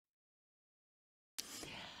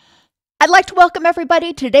like to welcome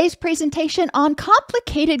everybody to today's presentation on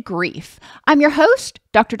complicated grief. I'm your host,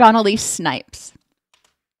 Dr. Elise Snipes.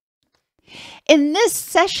 In this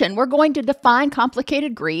session, we're going to define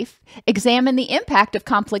complicated grief, examine the impact of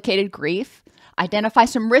complicated grief, identify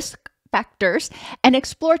some risk factors, and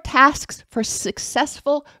explore tasks for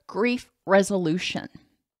successful grief resolution.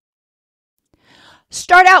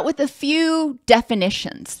 Start out with a few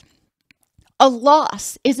definitions. A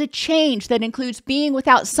loss is a change that includes being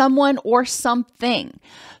without someone or something.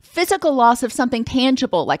 Physical loss of something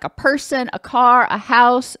tangible like a person, a car, a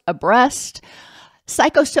house, a breast.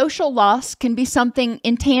 Psychosocial loss can be something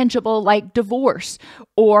intangible like divorce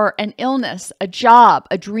or an illness, a job,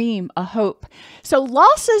 a dream, a hope. So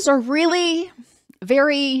losses are really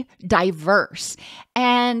very diverse,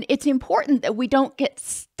 and it's important that we don't get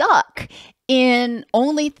stuck in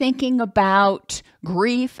only thinking about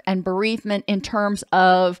grief and bereavement in terms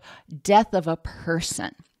of death of a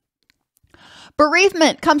person.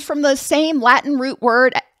 Bereavement comes from the same Latin root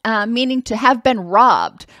word meaning to have been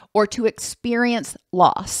robbed or to experience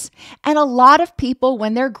loss. And a lot of people,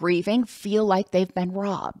 when they're grieving, feel like they've been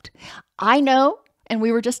robbed. I know, and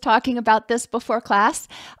we were just talking about this before class,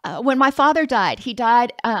 when my father died. He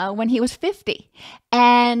died when he was 50,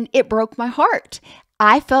 and it broke my heart.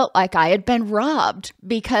 I felt like I had been robbed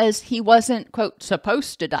because he wasn't, quote,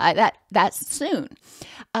 supposed to die that soon.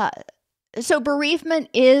 So bereavement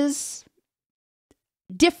is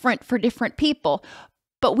different for different people,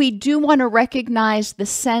 but we do want to recognize the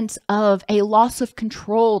sense of a loss of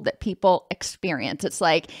control that people experience. It's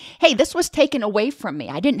like, hey, this was taken away from me.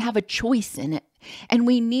 I didn't have a choice in it. And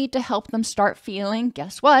we need to help them start feeling,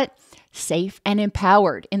 guess what? Safe and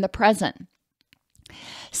empowered in the present.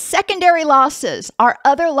 Secondary losses are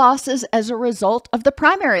other losses as a result of the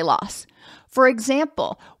primary loss. For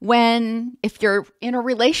example, if you're in a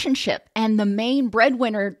relationship and the main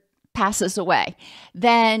breadwinner passes away,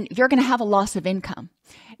 then you're going to have a loss of income.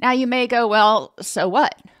 Now you may go, well, so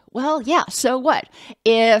what? Well, yeah, so what?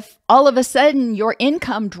 If all of a sudden your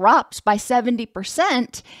income drops by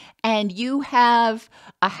 70% and you have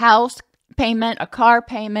a house payment, a car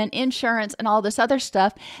payment, insurance, and all this other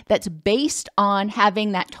stuff that's based on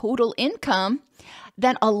having that total income,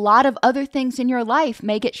 then a lot of other things in your life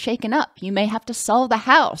may get shaken up. You may have to sell the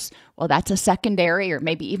house. Well, that's a secondary or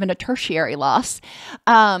maybe even a tertiary loss.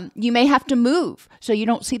 You may have to move so you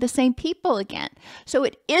don't see the same people again. So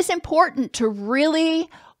it is important to really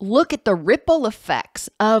look at the ripple effects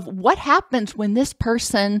of what happens when this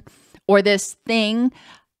person or this thing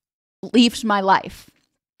leaves my life.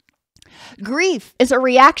 Grief is a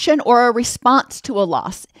reaction or a response to a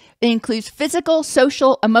loss. It includes physical,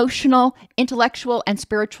 social, emotional, intellectual, and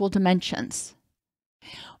spiritual dimensions.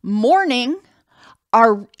 Mourning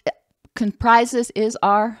I'm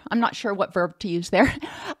not sure what verb to use there,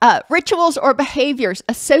 rituals or behaviors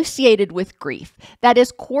associated with grief. That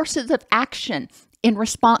is, courses of action in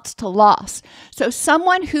response to loss. So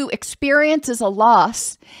someone who experiences a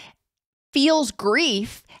loss feels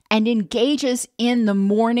grief and engages in the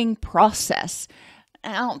mourning process.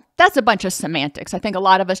 Now, that's a bunch of semantics. I think a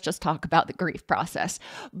lot of us just talk about the grief process.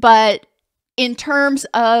 But in terms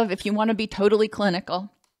of if you want to be totally clinical,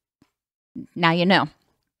 now you know.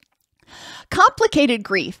 Complicated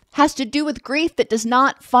grief has to do with grief that does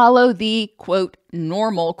not follow the, quote,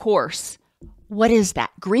 normal course. What is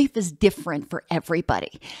that? Grief is different for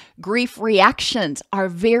everybody. Grief reactions are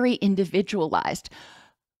very individualized.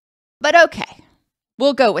 But okay,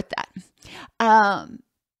 we'll go with that.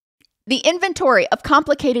 The inventory of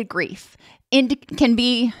complicated grief can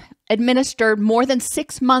be administered more than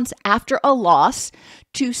 6 months after a loss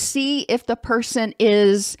to see if the person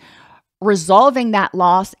is resolving that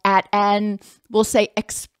loss at an, we'll say,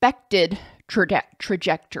 expected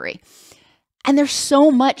trajectory. And there's so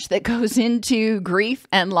much that goes into grief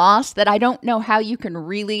and loss that I don't know how you can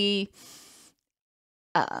really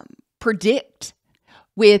predict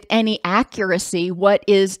with any accuracy what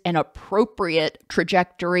is an appropriate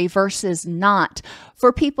trajectory versus not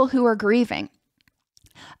for people who are grieving.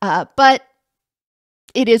 But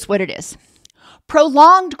it is what it is.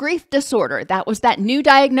 Prolonged grief disorder, that was that new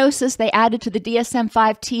diagnosis they added to the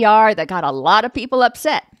DSM-5 TR that got a lot of people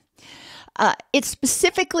upset. It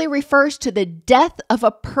specifically refers to the death of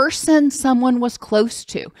a person someone was close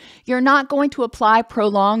to. You're not going to apply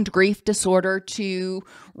prolonged grief disorder to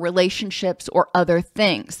relationships or other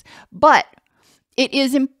things. But it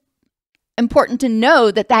is important to know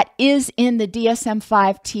that that is in the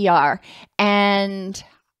DSM-5 TR. And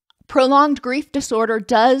prolonged grief disorder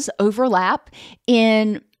does overlap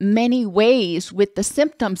in many ways with the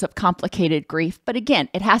symptoms of complicated grief, but again,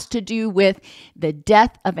 it has to do with the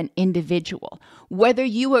death of an individual. Whether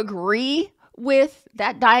you agree with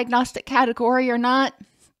that diagnostic category or not,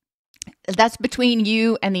 that's between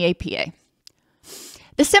you and the APA.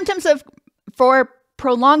 The symptoms for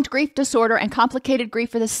prolonged grief disorder and complicated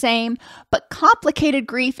grief are the same, but complicated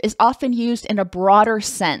grief is often used in a broader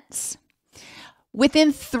sense.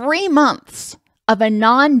 Within 3 months of a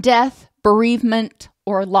non-death bereavement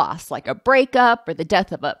or loss, like a breakup or the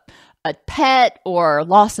death of a pet or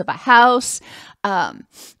loss of a house,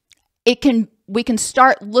 we can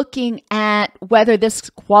start looking at whether this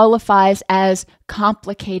qualifies as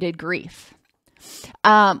complicated grief.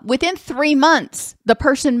 Within 3 months, the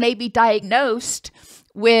person may be diagnosed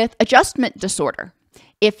with adjustment disorder.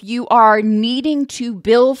 If you are needing to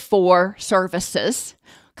bill for services,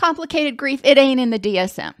 complicated grief, it ain't in the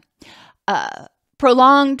DSM.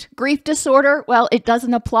 Prolonged grief disorder, well, it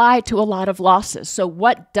doesn't apply to a lot of losses. So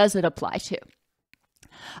what does it apply to?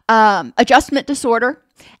 Adjustment disorder,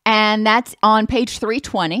 and that's on page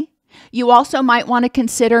 320. You also might want to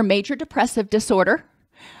consider major depressive disorder,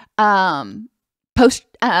 postpartum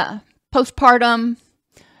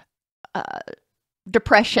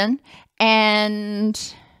depression,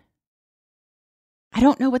 and I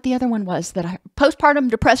don't know what the other one was postpartum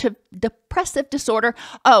depressive disorder.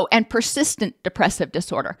 Oh, and persistent depressive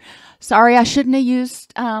disorder. Sorry, I shouldn't have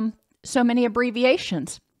used so many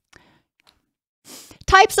abbreviations.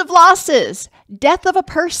 Types of losses: death of a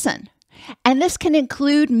person, and this can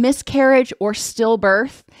include miscarriage or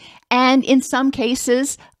stillbirth, and in some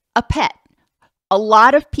cases, a pet. A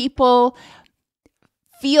lot of people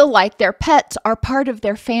feel like their pets are part of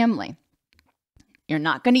their family. You're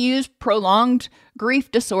not going to use prolonged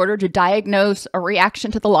grief disorder to diagnose a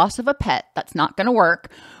reaction to the loss of a pet. That's not going to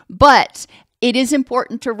work. But it is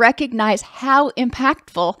important to recognize how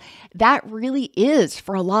impactful that really is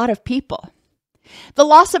for a lot of people. The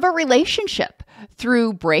loss of a relationship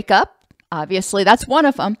through breakup, obviously that's one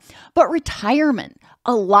of them, but retirement.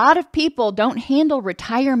 A lot of people don't handle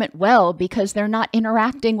retirement well because they're not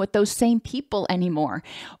interacting with those same people anymore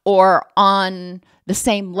or on the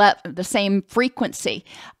same frequency.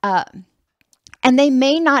 And they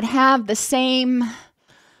may not have the same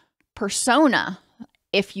persona,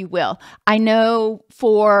 if you will. I know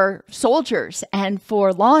for soldiers and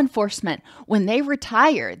for law enforcement, when they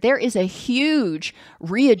retire, there is a huge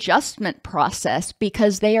readjustment process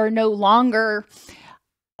because they are no longer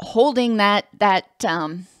holding that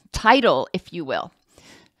title, if you will.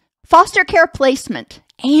 Foster care placement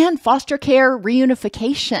and foster care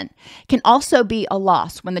reunification can also be a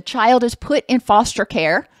loss. When the child is put in foster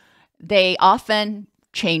care, they often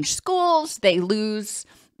change schools, they lose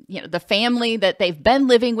the family that they've been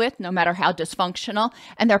living with, no matter how dysfunctional,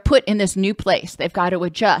 and they're put in this new place. They've got to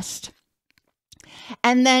adjust.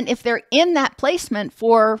 And then if they're in that placement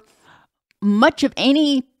for much of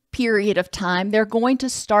any period of time, they're going to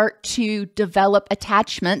start to develop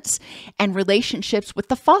attachments and relationships with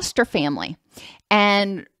the foster family.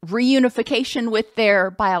 And reunification with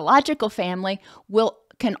their biological family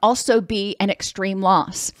can also be an extreme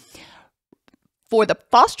loss. For the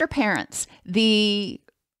foster parents, the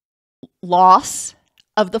loss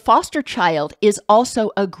of the foster child is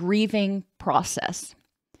also a grieving process.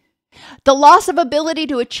 The loss of ability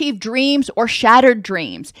to achieve dreams or shattered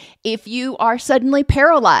dreams. If you are suddenly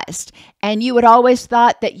paralyzed and you had always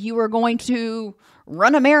thought that you were going to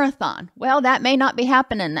run a marathon, well, that may not be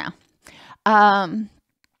happening now.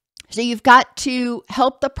 So you've got to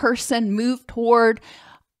help the person move toward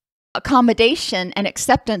accommodation and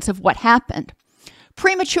acceptance of what happened.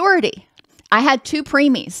 Prematurity. I had 2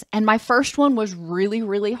 preemies, and my first one was really,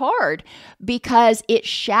 really hard because it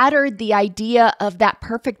shattered the idea of that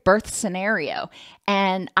perfect birth scenario.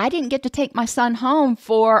 And I didn't get to take my son home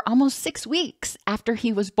for almost 6 weeks after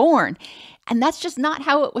he was born. And that's just not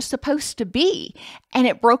how it was supposed to be. And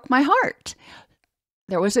it broke my heart.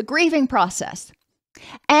 There was a grieving process.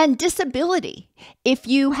 And disability. If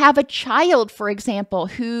you have a child, for example,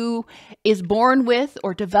 who is born with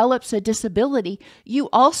or develops a disability, you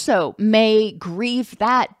also may grieve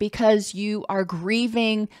that because you are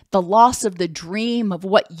grieving the loss of the dream of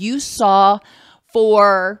what you saw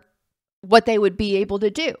for what they would be able to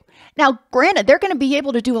do. Now, granted, they're going to be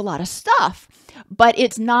able to do a lot of stuff, but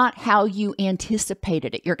it's not how you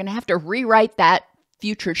anticipated it. You're going to have to rewrite that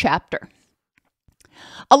future chapter.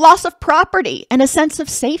 A loss of property and a sense of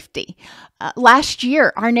safety. Last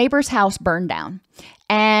year, our neighbor's house burned down,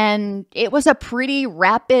 and it was a pretty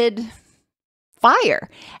rapid fire.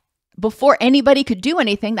 before anybody could do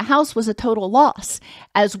anything, the house was a total loss,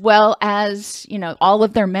 as well as, all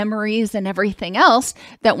of their memories and everything else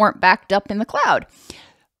that weren't backed up in the cloud.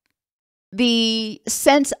 The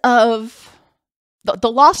sense of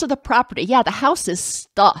the loss of the property. Yeah, the house is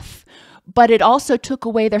stuff, but it also took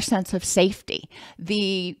away their sense of safety.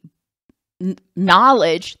 The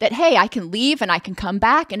knowledge that, hey, I can leave and I can come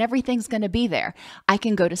back and everything's going to be there. I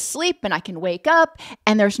can go to sleep and I can wake up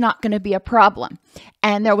and there's not going to be a problem.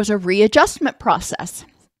 And there was a readjustment process.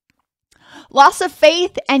 Loss of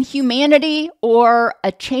faith and humanity, or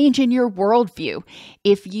a change in your worldview.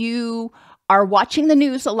 If you are watching the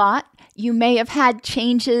news a lot, you may have had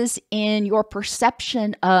changes in your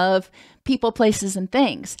perception of people, places, and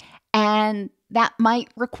things. And that might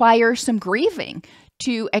require some grieving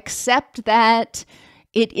to accept that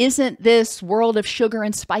it isn't this world of sugar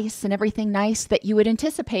and spice and everything nice that you had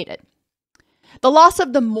anticipated. The loss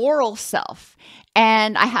of the moral self.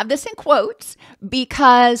 And I have this in quotes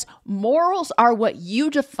because morals are what you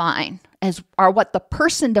define are what the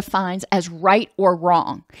person defines as right or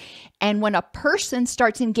wrong. And when a person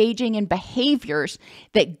starts engaging in behaviors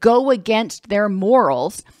that go against their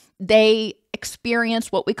morals, they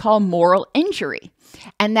experience what we call moral injury.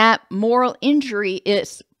 And that moral injury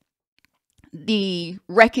is the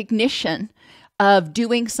recognition of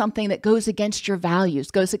doing something that goes against your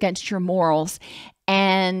values, goes against your morals.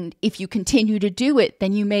 And if you continue to do it,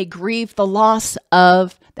 then you may grieve the loss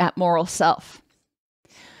of that moral self.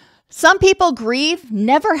 Some people grieve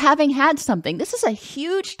never having had something. This is a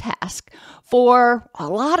huge task for a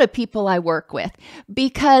lot of people I work with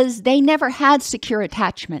because they never had secure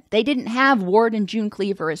attachment. They didn't have Ward and June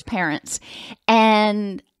Cleaver as parents.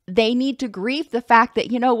 And they need to grieve the fact that,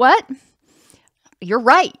 you know what? You're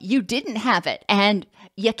right. You didn't have it. And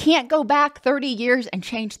you can't go back 30 years and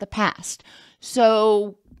change the past.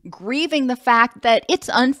 So grieving the fact that it's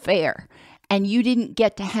unfair and you didn't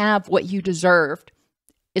get to have what you deserved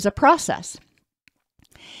is a process.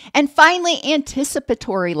 And finally,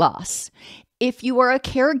 anticipatory loss. If you are a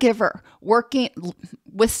caregiver working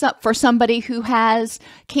for somebody who has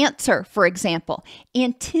cancer, for example,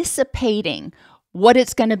 anticipating what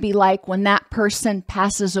it's going to be like when that person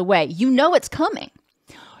passes away, you know it's coming.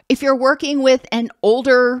 If you're working with an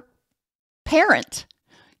older parent,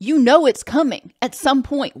 you know it's coming. At some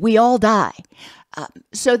point, we all die.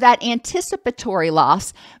 So that anticipatory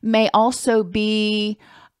loss may also be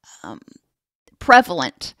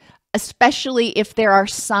prevalent, especially if there are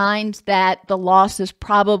signs that the loss is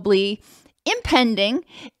probably impending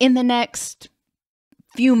in the next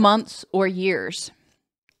few months or years.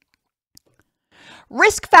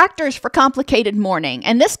 Risk factors for complicated mourning.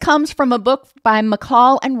 And this comes from a book by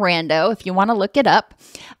McCall and Rando, if you want to look it up.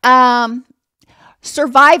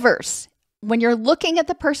 Survivors. When you're looking at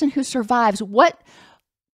the person who survives, what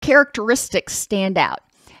characteristics stand out?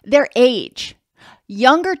 Their age.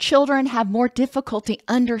 Younger children have more difficulty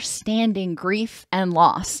understanding grief and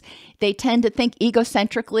loss. They tend to think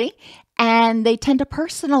egocentrically and they tend to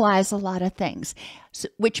personalize a lot of things,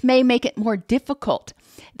 which may make it more difficult.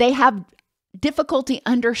 They have difficulty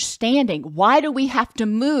understanding, why do we have to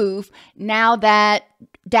move now that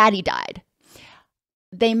daddy died?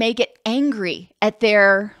 They may get angry at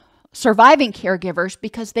their surviving caregivers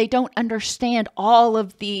because they don't understand all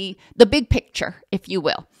of the big picture, if you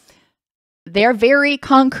will. They're very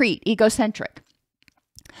concrete, egocentric.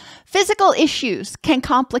 Physical issues can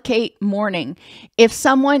complicate mourning. If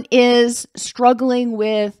someone is struggling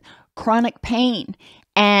with chronic pain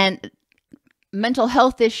and mental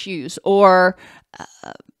health issues or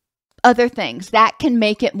other things, that can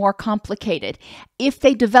make it more complicated. If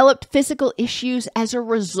they developed physical issues as a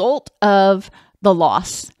result of the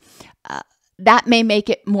loss, that may make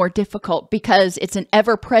it more difficult because it's an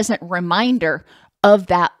ever-present reminder of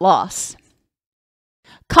that loss.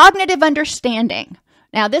 Cognitive understanding.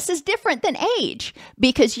 Now, this is different than age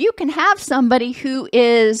because you can have somebody who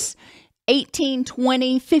is 18,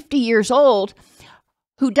 20, 50 years old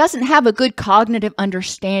who doesn't have a good cognitive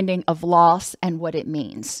understanding of loss and what it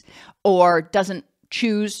means, or doesn't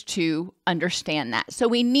choose to understand that. So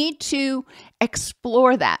we need to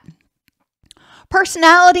explore that.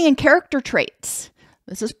 Personality and character traits.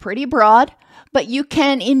 This is pretty broad, but you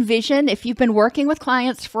can envision, if you've been working with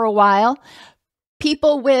clients for a while,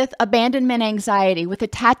 people with abandonment anxiety, with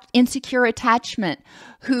insecure attachment,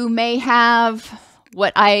 who may have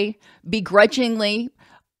what I begrudgingly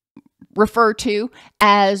refer to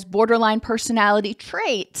as borderline personality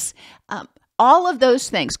traits. All of those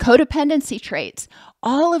things, codependency traits,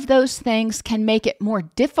 all of those things can make it more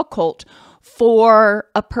difficult for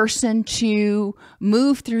a person to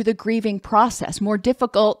move through the grieving process, more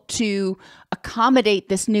difficult to accommodate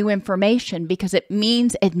this new information because it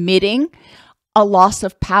means admitting a loss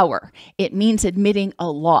of power. It means admitting a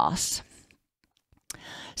loss.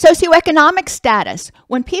 Socioeconomic status.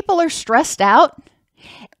 When people are stressed out,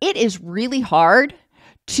 it is really hard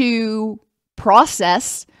to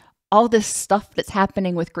process all this stuff that's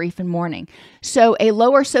happening with grief and mourning. So a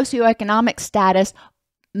lower socioeconomic status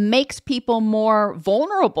makes people more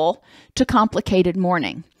vulnerable to complicated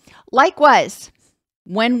mourning. Likewise,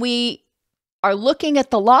 when we are looking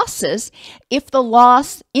at the losses, if the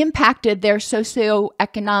loss impacted their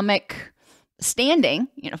socioeconomic standing,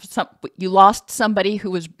 you lost somebody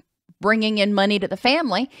who was bringing in money to the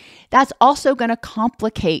family, that's also going to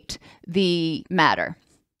complicate the matter.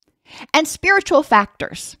 And spiritual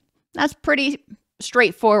factors. That's pretty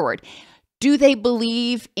straightforward. Do they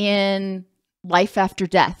believe in life after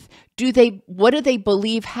death? What do they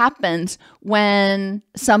believe happens when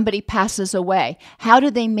somebody passes away? How do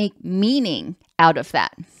they make meaning out of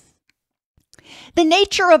that? The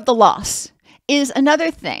nature of the loss is another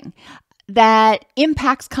thing that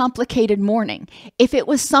impacts complicated mourning. If it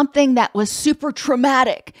was something that was super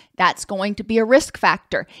traumatic, that's going to be a risk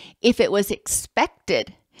factor. If it was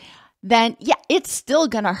expected, then yeah, it's still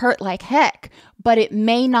going to hurt like heck, but it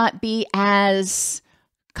may not be as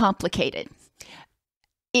complicated.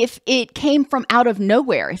 If it came from out of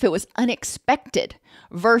nowhere, if it was unexpected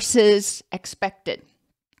versus expected.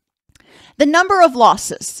 The number of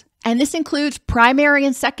losses, and this includes primary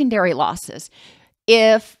and secondary losses.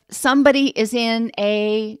 If somebody is in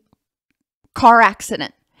a car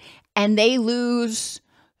accident and they lose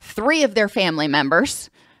 3 of their family members,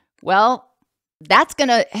 well, that's going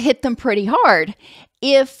to hit them pretty hard.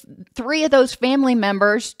 If 3 of those family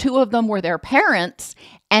members, 2 of them were their parents,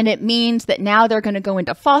 and it means that now they're going to go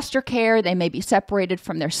into foster care, they may be separated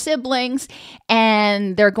from their siblings,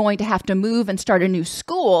 and they're going to have to move and start a new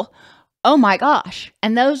school. Oh my gosh.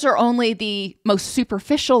 And those are only the most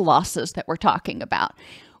superficial losses that we're talking about.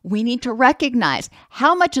 We need to recognize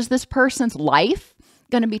how much is this person's life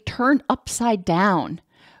going to be turned upside down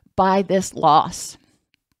by this loss.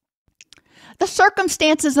 The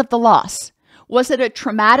circumstances of the loss. Was it a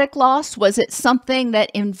traumatic loss? Was it something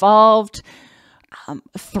that involved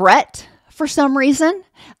threat for some reason?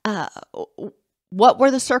 What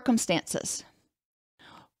were the circumstances?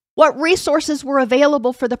 What resources were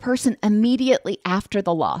available for the person immediately after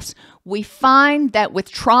the loss? We find that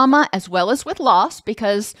with trauma as well as with loss,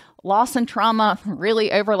 because loss and trauma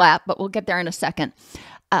really overlap, but we'll get there in a second.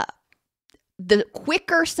 The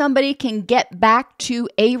quicker somebody can get back to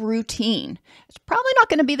a routine, it's probably not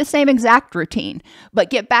going to be the same exact routine,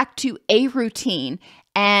 but get back to a routine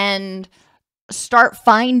and start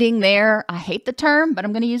finding their, I hate the term, but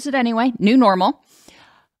I'm going to use it anyway, new normal,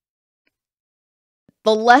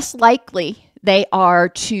 the less likely they are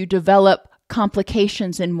to develop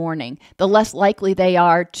complications in mourning, the less likely they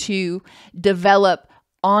are to develop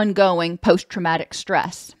ongoing post-traumatic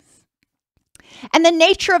stress. And the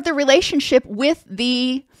nature of the relationship with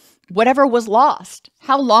the whatever was lost.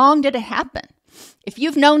 How long did it happen? If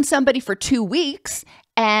you've known somebody for 2 weeks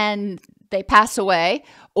and they pass away,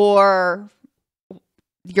 or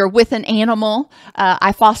you're with an animal,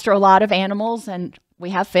 I foster a lot of animals and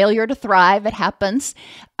we have failure to thrive. It happens.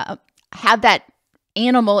 Have that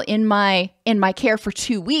animal in my care for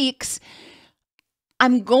 2 weeks.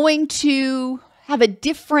 I'm going to have a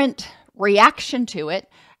different reaction to it.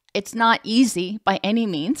 It's not easy by any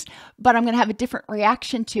means, but I'm going to have a different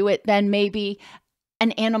reaction to it than maybe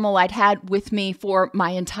an animal I'd had with me for my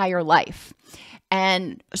entire life.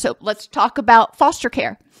 And so let's talk about foster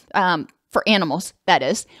care for animals, that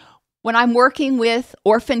is. When I'm working with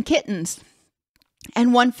orphan kittens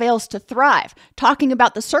and one fails to thrive, talking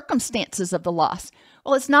about the circumstances of the loss.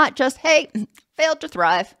 Well, it's not just, hey, failed to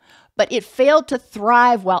thrive, but it failed to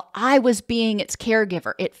thrive while I was being its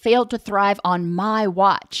caregiver. It failed to thrive on my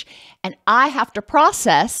watch. And I have to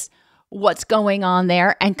process what's going on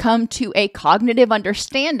there and come to a cognitive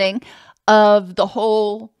understanding of the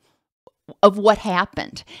whole, of what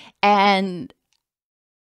happened. And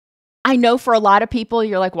I know for a lot of people,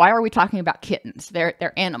 you're like, why are we talking about kittens?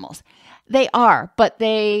 They're animals. They are, but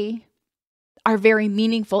they are very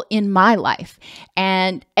meaningful in my life.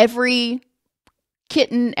 And every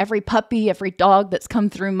kitten, every puppy, every dog that's come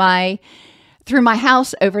through my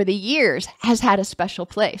house over the years has had a special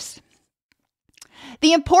place.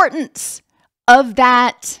 The importance of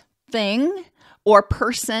that thing or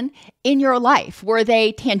person in your life. Were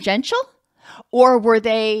they tangential or were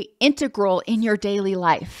they integral in your daily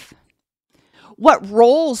life? What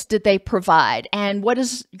roles did they provide? And what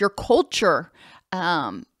does your culture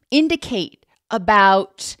indicate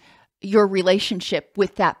about your relationship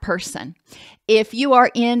with that person. If you are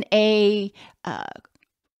in a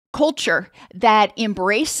culture that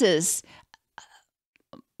embraces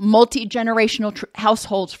multi-generational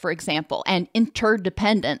households, for example, and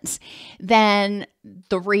interdependence, then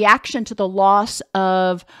the reaction to the loss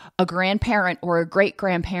of a grandparent or a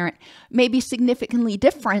great-grandparent may be significantly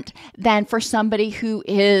different than for somebody who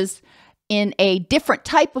is in a different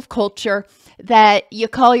type of culture that you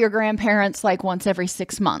call your grandparents like once every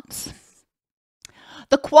 6 months.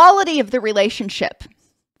 The quality of the relationship,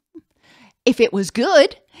 if it was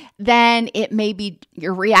good, then it may be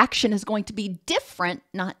your reaction is going to be different,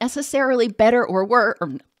 not necessarily better or worse,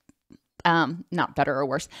 or not better or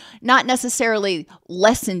worse, not necessarily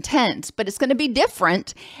less intense, but it's going to be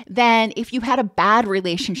different than if you had a bad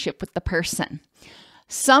relationship with the person.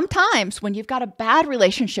 Sometimes when you've got a bad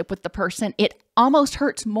relationship with the person, it almost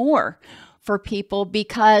hurts more for people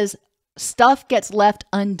because stuff gets left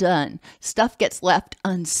undone, stuff gets left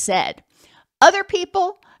unsaid. Other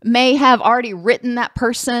people may have already written that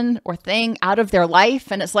person or thing out of their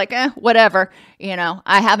life, and it's like, whatever,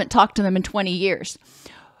 I haven't talked to them in 20 years.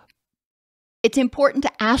 It's important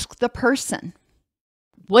to ask the person,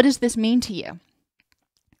 what does this mean to you?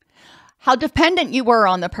 How dependent you were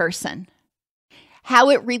on the person, how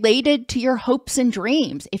it related to your hopes and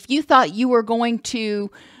dreams. If you thought you were going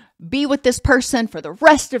to be with this person for the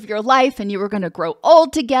rest of your life and you were going to grow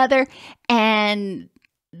old together and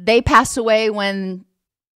they pass away when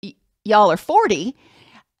y'all are 40,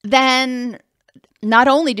 then not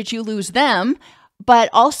only did you lose them, but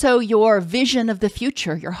also your vision of the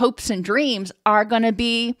future, your hopes and dreams are going to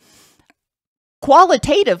be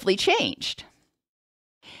qualitatively changed.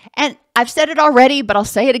 And I've said it already, but I'll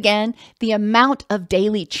say it again, the amount of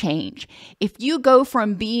daily change. If you go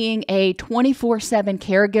from being a 24/7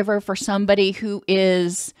 caregiver for somebody who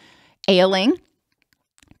is ailing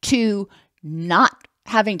to not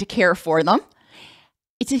having to care for them,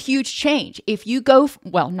 it's a huge change. If you go,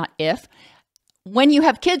 when you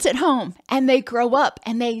have kids at home and they grow up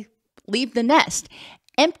and they leave the nest,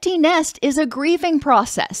 empty nest is a grieving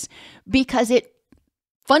process because it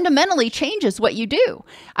fundamentally changes what you do.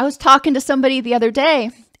 I was talking to somebody the other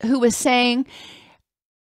day who was saying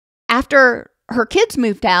after her kids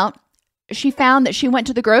moved out, she found that she went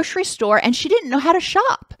to the grocery store and she didn't know how to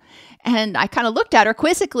shop. And I kind of looked at her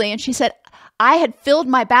quizzically and she said, I had filled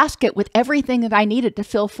my basket with everything that I needed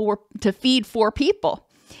to feed 4 people.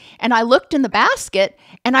 And I looked in the basket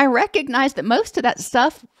and I recognized that most of that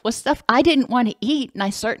stuff was stuff I didn't want to eat, and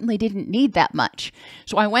I certainly didn't need that much.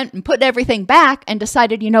 So I went and put everything back and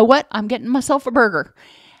decided, you know what, I'm getting myself a burger.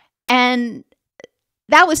 And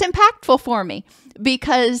that was impactful for me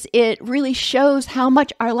because it really shows how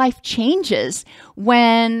much our life changes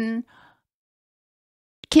when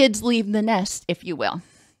kids leave the nest, if you will.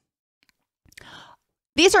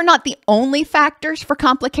 These are not the only factors for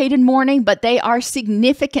complicated mourning, but they are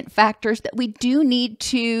significant factors that we do need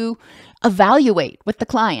to evaluate with the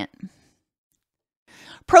client.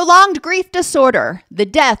 Prolonged grief disorder. The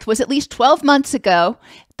death was at least 12 months ago.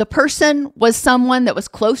 The person was someone that was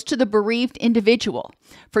close to the bereaved individual.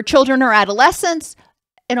 For children or adolescents,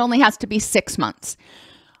 it only has to be 6 months.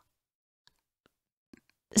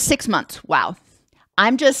 6 months, wow.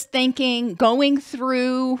 I'm just thinking going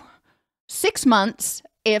through 6 months,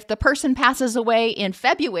 if the person passes away in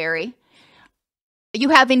February, you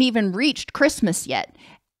haven't even reached Christmas yet,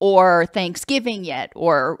 or Thanksgiving yet,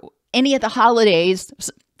 or any of the holidays,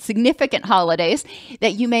 significant holidays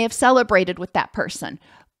that you may have celebrated with that person.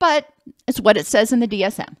 But it's what it says in the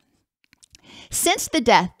DSM. Since the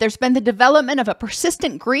death, there's been the development of a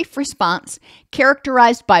persistent grief response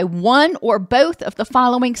characterized by one or both of the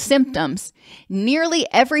following symptoms nearly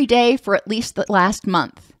every day for at least the last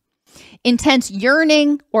month. Intense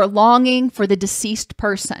yearning or longing for the deceased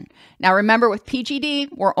person. Now remember, with PGD,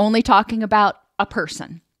 we're only talking about a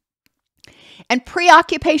person. And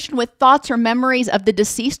preoccupation with thoughts or memories of the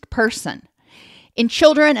deceased person. In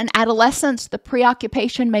children and adolescents, the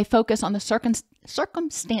preoccupation may focus on the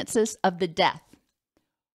circumstances of the death.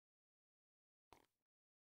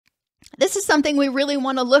 This is something we really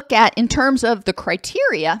want to look at in terms of the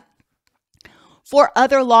criteria for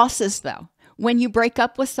other losses, though. When you break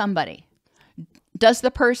up with somebody, does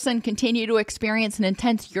the person continue to experience an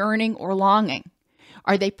intense yearning or longing?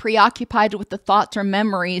 Are they preoccupied with the thoughts or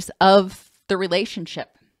memories of the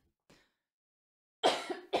relationship?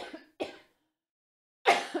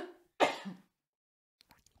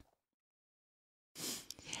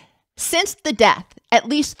 Since the death, at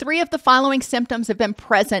least 3 of the following symptoms have been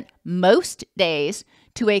present most days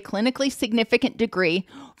to a clinically significant degree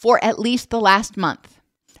for at least the last month.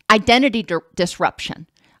 Identity disruption.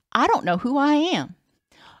 I don't know who I am.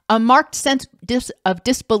 A marked sense of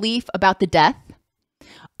disbelief about the death,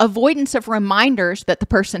 avoidance of reminders that the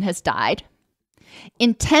person has died,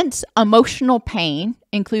 intense emotional pain,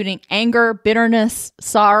 including anger, bitterness,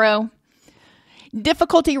 sorrow,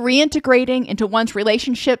 difficulty reintegrating into one's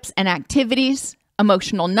relationships and activities,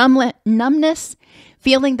 emotional numbness,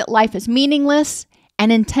 feeling that life is meaningless,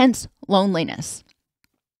 and intense loneliness.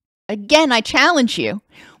 Again, I challenge you,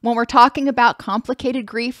 when we're talking about complicated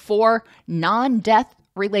grief for non-death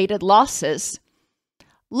related losses,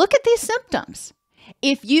 look at these symptoms.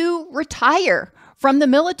 If you retire from the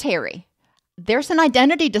military, there's an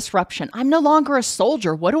identity disruption. I'm no longer a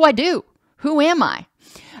soldier. What do I do? Who am I?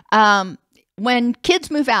 When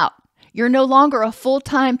kids move out, you're no longer a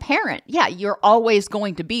full-time parent. Yeah, you're always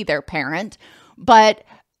going to be their parent, but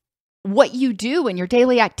what you do in your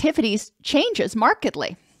daily activities changes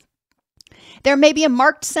markedly. There may be a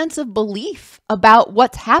marked sense of belief about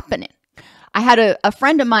what's happening. I had a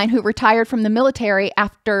friend of mine who retired from the military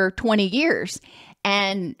after 20 years,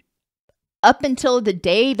 and up until the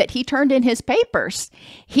day that he turned in his papers,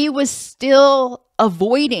 he was still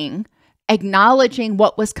avoiding acknowledging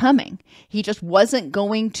what was coming. He just wasn't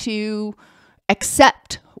going to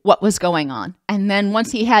accept what was going on. And then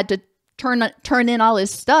once he had to turn in all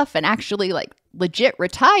his stuff and actually like legit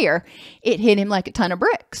retire, it hit him like a ton of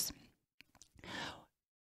bricks.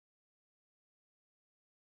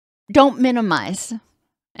 Don't minimize.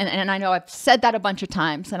 And I know I've said that a bunch of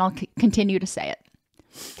times, and I'll continue to say it.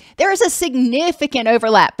 There is a significant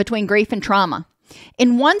overlap between grief and trauma.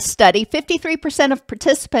 In one study, 53% of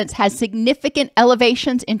participants had significant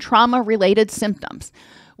elevations in trauma-related symptoms.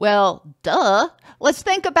 Well, duh. Let's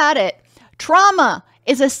think about it. Trauma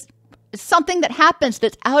is something that happens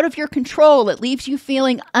that's out of your control. It leaves you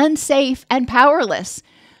feeling unsafe and powerless.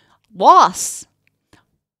 Loss,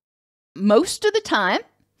 most of the time,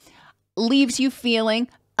 leaves you feeling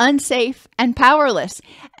unsafe and powerless.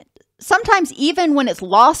 Sometimes even when it's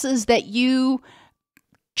losses that you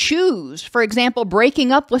choose, for example,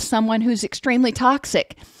 breaking up with someone who's extremely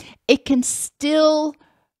toxic, it can still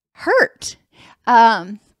hurt.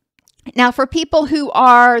 Now, for people who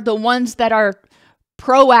are the ones that are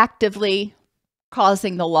proactively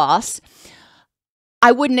causing the loss,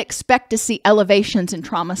 I wouldn't expect to see elevations in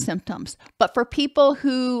trauma symptoms. But for people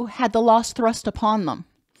who had the loss thrust upon them,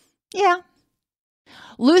 yeah.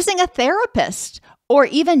 Losing a therapist or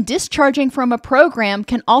even discharging from a program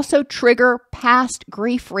can also trigger past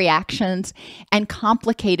grief reactions and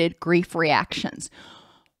complicated grief reactions.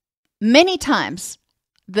 Many times,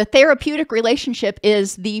 the therapeutic relationship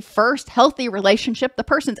is the first healthy relationship the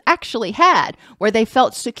person's actually had, where they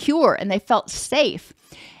felt secure and they felt safe.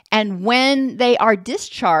 And when they are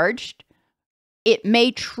discharged, it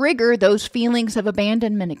may trigger those feelings of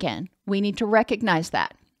abandonment again. We need to recognize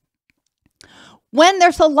that. When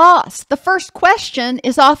there's a loss, the first question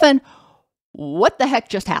is often, what the heck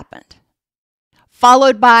just happened?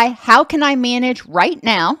 Followed by, how can I manage right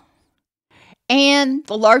now? And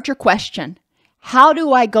the larger question, how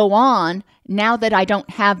do I go on now that I don't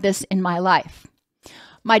have this in my life?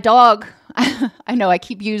 My dog, I know I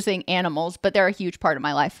keep using animals, but they're a huge part of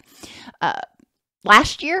my life.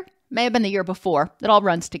 Last year, may have been the year before, it all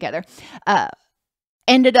runs together,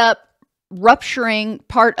 ended up rupturing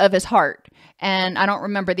part of his heart. And I don't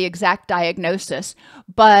remember the exact diagnosis,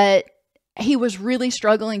 but he was really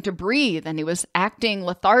struggling to breathe and he was acting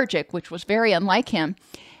lethargic, which was very unlike him.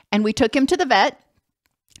 And we took him to the vet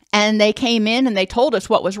and they came in and they told us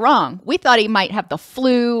what was wrong. We thought he might have the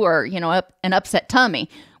flu or, an upset tummy.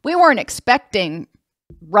 We weren't expecting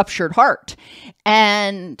ruptured heart.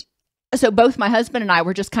 And so both my husband and I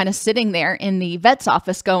were just kind of sitting there in the vet's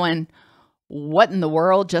office going, what in the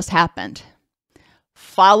world just happened?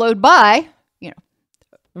 Followed by,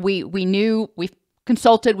 we knew, we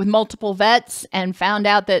consulted with multiple vets and found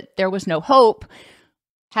out that there was no hope,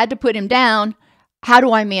 had to put him down. How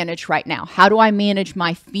do I manage right now? How do I manage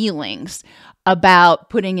my feelings about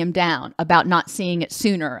putting him down, about not seeing it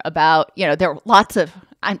sooner, about, there are lots of,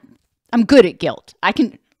 I'm good at guilt. I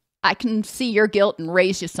can see your guilt and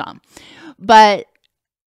raise you some. But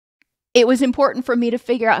it was important for me to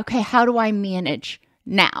figure out, okay, how do I manage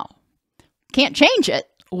now? Can't change it.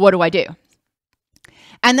 What do I do?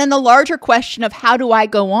 And then the larger question of how do I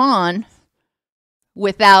go on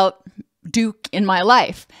without Duke in my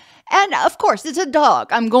life? And of course, it's a dog.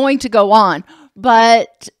 I'm going to go on.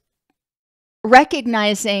 But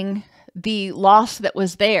recognizing the loss that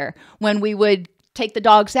was there, when we would take the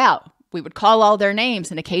dogs out, we would call all their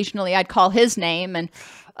names, and occasionally I'd call his name and,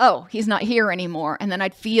 oh, he's not here anymore. And then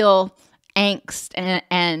I'd feel angst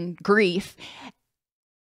and grief.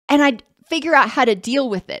 And I'd figure out how to deal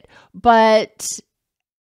with it. But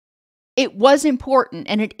it was important,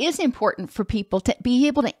 and it is important for people to be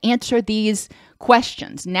able to answer these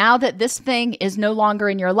questions. Now that this thing is no longer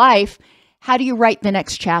in your life, how do you write the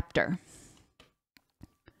next chapter?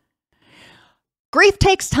 Grief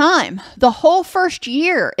takes time. The whole first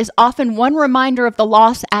year is often one reminder of the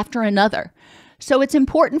loss after another. So it's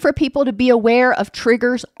important for people to be aware of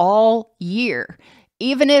triggers all year.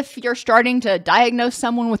 Even if you're starting to diagnose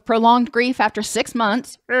someone with prolonged grief after 6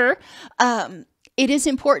 months, it is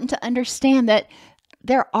important to understand that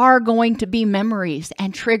there are going to be memories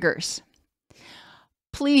and triggers.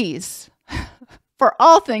 Please, for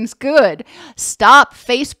all things good, stop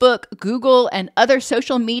Facebook, Google, and other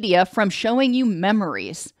social media from showing you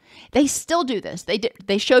memories. They still do this.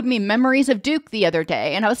 They showed me memories of Duke the other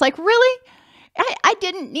day, and I was like, really? I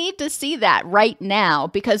didn't need to see that right now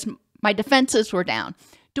because my defenses were down.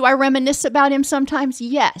 Do I reminisce about him sometimes?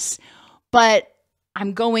 Yes, but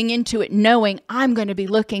I'm going into it knowing I'm going to be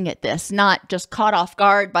looking at this, not just caught off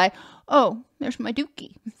guard by, oh, there's my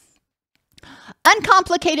Dookie.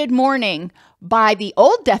 Uncomplicated mourning, by the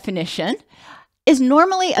old definition, is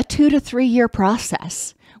normally a 2 to 3 year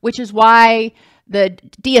process, which is why the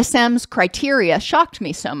DSM's criteria shocked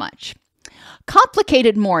me so much.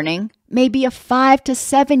 Complicated mourning may be a 5 to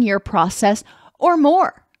 7 year process or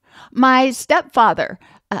more. My stepfather,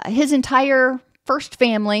 his entire first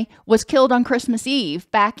family was killed on Christmas Eve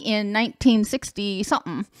back in 1960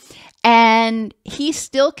 something, and he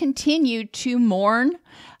still continued to mourn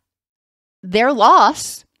their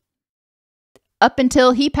loss up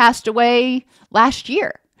until he passed away last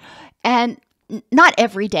year. And not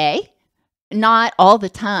every day, not all the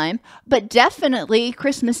time, but definitely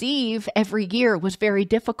Christmas Eve every year was very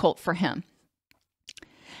difficult for him.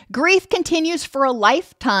 Grief continues for a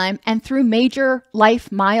lifetime and through major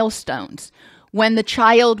life milestones. When the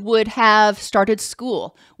child would have started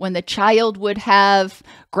school, when the child would have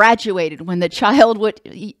graduated, when the child would,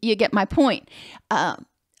 you get my point.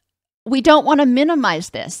 We don't want to minimize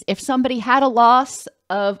this. If somebody had a loss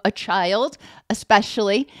of a child,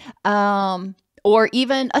 especially, or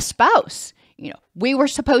even a spouse, we were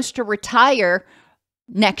supposed to retire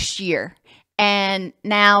next year, and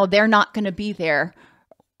now they're not going to be there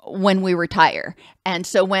when we retire. And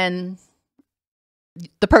so when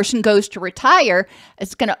the person goes to retire,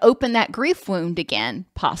 it's going to open that grief wound again,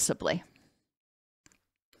 possibly.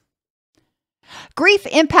 Grief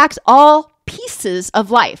impacts all pieces of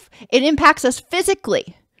life. It impacts us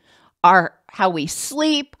physically, how we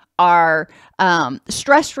sleep, our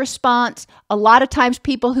stress response. A lot of times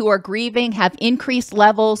people who are grieving have increased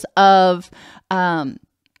levels of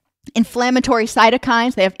inflammatory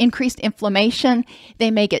cytokines. They have increased inflammation.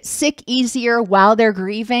 They may get sick easier while they're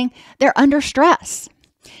grieving. They're under stress.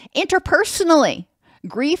 Interpersonally,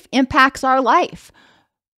 grief impacts our life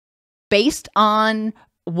based on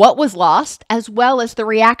what was lost, as well as the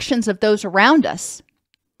reactions of those around us.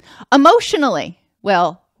 Emotionally,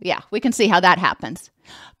 well, yeah, we can see how that happens.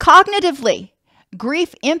 Cognitively,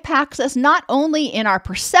 grief impacts us not only in our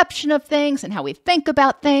perception of things and how we think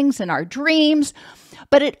about things and our dreams,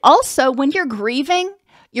 but it also, when you're grieving,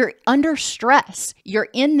 you're under stress. You're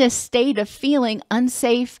in this state of feeling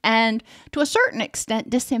unsafe and, to a certain extent,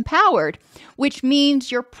 disempowered, which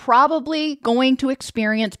means you're probably going to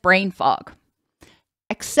experience brain fog.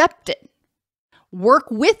 Accept it.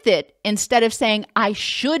 Work with it instead of saying, I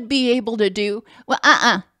should be able to do. Well,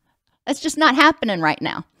 that's just not happening right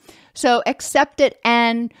now. So accept it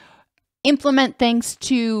and implement things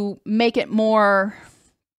to make it more,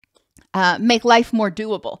 make life more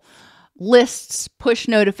doable. Lists, push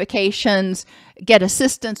notifications, get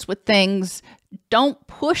assistance with things. Don't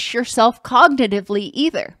push yourself cognitively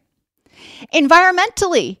either.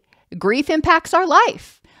 Environmentally, grief impacts our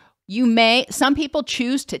life. Some people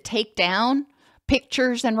choose to take down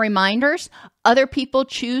pictures and reminders. Other people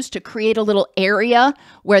choose to create a little area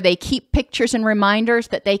where they keep pictures and reminders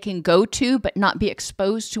that they can go to but not be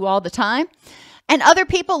exposed to all the time. And other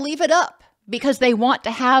people leave it up because they want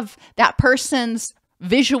to have that person's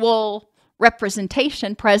visual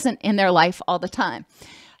representation present in their life all the time.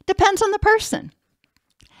 Depends on the person.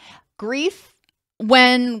 Grief,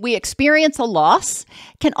 when we experience a loss,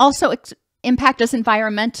 can also impact us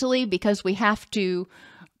environmentally because we have to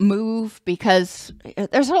move, because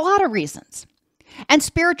there's a lot of reasons. And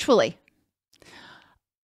spiritually,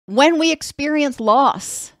 when we experience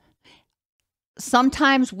loss,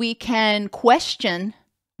 sometimes we can question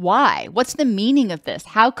why. What's the meaning of this?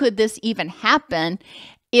 How could this even happen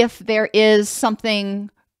if there is something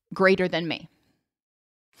greater than me?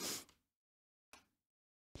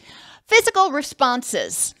 Physical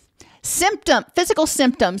responses. Physical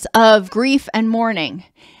symptoms of grief and mourning: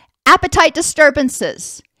 appetite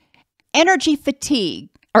disturbances, energy fatigue,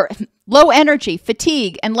 or low energy,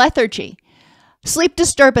 fatigue, and lethargy, sleep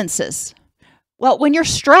disturbances. Well, when you're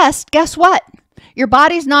stressed, guess what? Your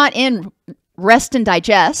body's not in rest and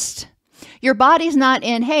digest. Your body's not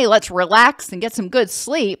in, hey, let's relax and get some good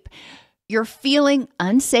sleep. You're feeling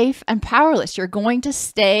unsafe and powerless. You're going to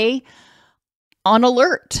stay on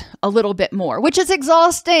alert a little bit more, which is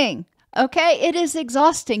exhausting. Okay, it is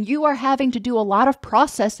exhausting. You are having to do a lot of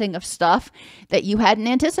processing of stuff that you hadn't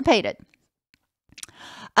anticipated.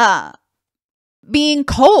 Being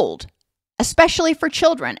cold, especially for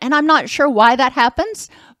children. And I'm not sure why that happens,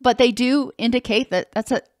 but they do indicate that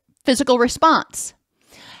that's a physical response.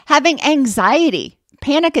 Having anxiety,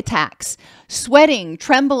 panic attacks, sweating,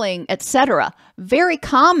 trembling, etc. Very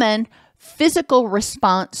common physical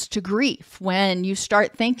response to grief. When you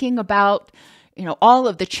start thinking about, all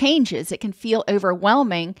of the changes, it can feel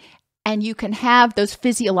overwhelming, and you can have those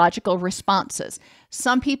physiological responses.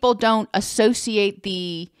 Some people don't associate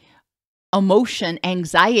the emotion,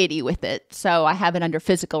 anxiety with it, so I have it under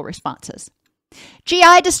physical responses.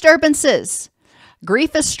 GI disturbances.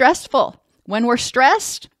 Grief is stressful. When we're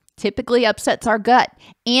stressed, typically upsets our gut,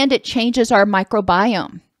 and it changes our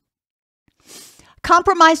microbiome.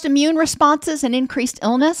 Compromised immune responses and increased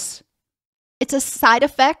illness. It's a side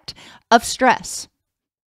effect of stress.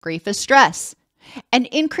 Grief is stress. And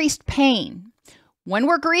increased pain. When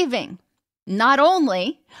we're grieving, not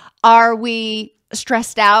only are we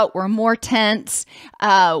stressed out, we're more tense,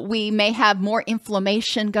 we may have more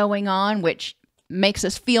inflammation going on, which makes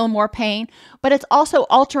us feel more pain, but it's also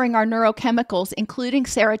altering our neurochemicals, including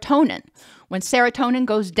serotonin. When serotonin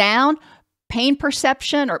goes down, pain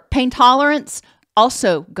perception or pain tolerance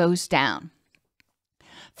also goes down.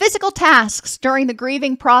 Physical tasks during the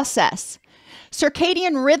grieving process: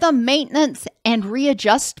 circadian rhythm maintenance and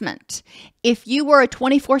readjustment. If you were a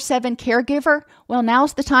 24/7 caregiver, well,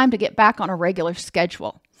 now's the time to get back on a regular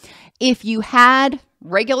schedule. If you had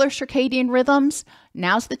regular circadian rhythms,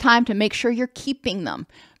 now's the time to make sure you're keeping them,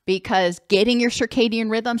 because getting your circadian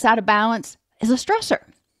rhythms out of balance is a stressor.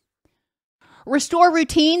 Restore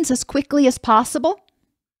routines as quickly as possible.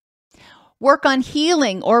 Work on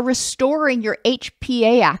healing or restoring your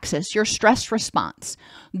HPA axis, your stress response.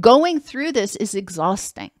 Going through this is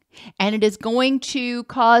exhausting, and it is going to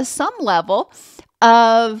cause some level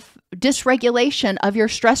of dysregulation of your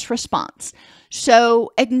stress response.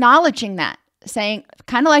 So acknowledging that, saying,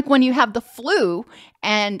 kind of like when you have the flu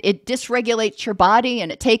and it dysregulates your body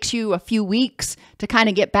and it takes you a few weeks to kind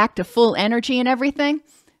of get back to full energy and everything.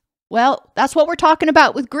 Well, that's what we're talking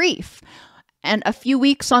about with grief, and a few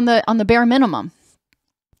weeks on the bare minimum.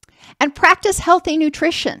 And practice healthy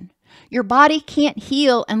nutrition. Your body can't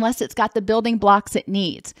heal unless it's got the building blocks it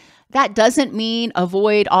needs. That doesn't mean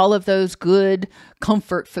avoid all of those good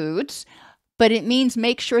comfort foods, but it means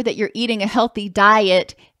make sure that you're eating a healthy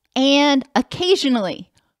diet and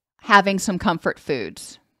occasionally having some comfort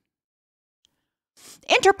foods.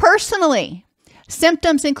 Interpersonally,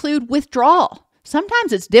 symptoms include withdrawal.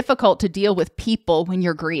 Sometimes it's difficult to deal with people when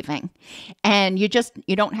you're grieving, and you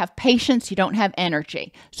don't have patience, you don't have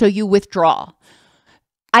energy, so you withdraw.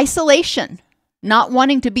 Isolation, not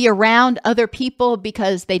wanting to be around other people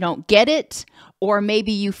because they don't get it, or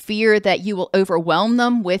maybe you fear that you will overwhelm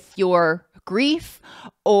them with your grief,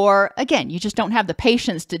 or again, you just don't have the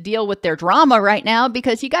patience to deal with their drama right now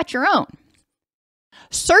because you got your own.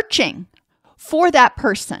 Searching for that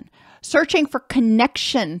person, searching for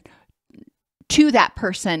connection to that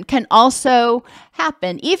person can also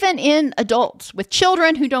happen, even in adults. With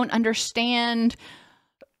children who don't understand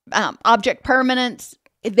object permanence,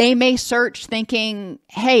 they may search thinking,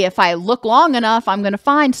 hey, if I look long enough, I'm going to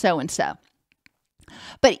find so-and-so.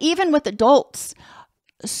 But even with adults,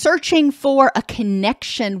 searching for a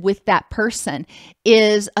connection with that person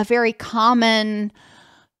is a very common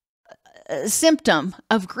symptom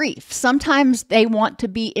of grief. Sometimes they want to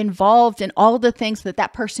be involved in all the things that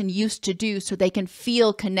that person used to do so they can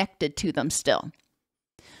feel connected to them still.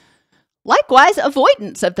 Likewise,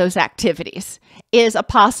 avoidance of those activities is a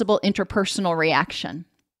possible interpersonal reaction.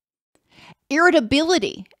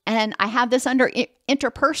 Irritability, and I have this under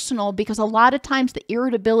interpersonal because a lot of times the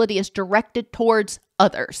irritability is directed towards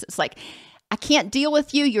others. It's like, I can't deal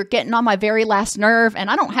with you, you're getting on my very last nerve, and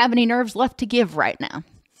I don't have any nerves left to give right now.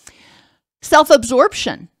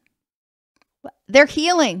 Self-absorption. They're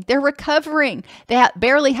healing, they're recovering, they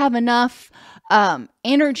barely have enough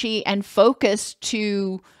energy and focus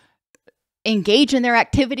to engage in their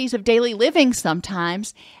activities of daily living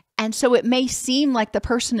sometimes. And so it may seem like the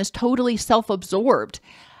person is totally self-absorbed.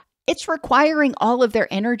 It's requiring all of their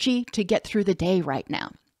energy to get through the day right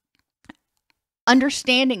now.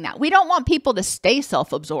 Understanding that. We don't want people to stay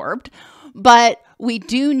self-absorbed, but we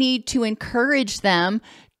do need to encourage them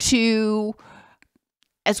to,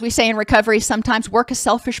 as we say in recovery, sometimes work a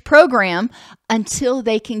selfish program until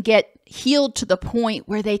they can get healed to the point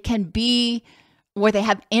where they can be, where they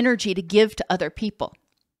have energy to give to other people.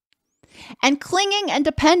 And clinging and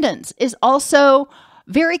dependence is also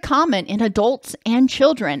very common in adults and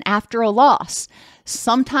children after a loss.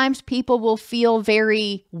 Sometimes people will feel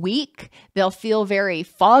very weak. They'll feel very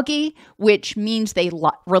foggy, which means they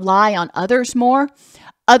rely on others more.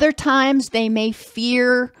 Other times they may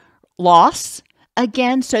fear loss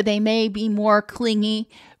again, so they may be more clingy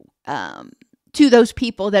to those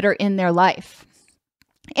people that are in their life.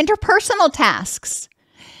 Interpersonal tasks,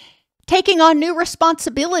 taking on new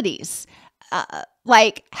responsibilities,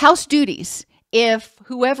 like house duties. If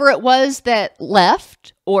whoever it was that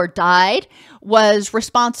left or died was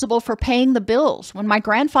responsible for paying the bills. When my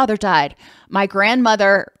grandfather died, my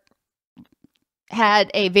grandmother had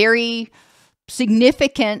a very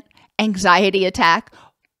significant anxiety attack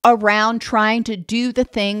around trying to do the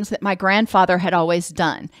things that my grandfather had always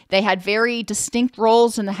done. They had very distinct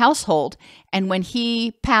roles in the household, and when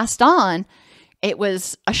he passed on, it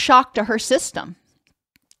was a shock to her system.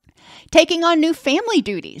 Taking on new family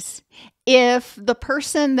duties. If the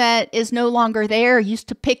person that is no longer there used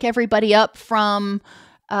to pick everybody up from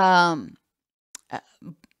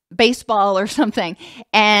baseball or something,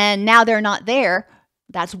 and now they're not there,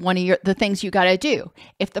 that's one of the things you got to do.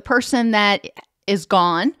 If the person that is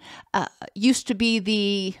gone used to be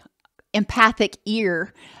the empathic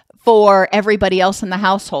ear for everybody else in the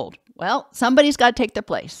household, well, somebody's got to take their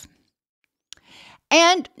place.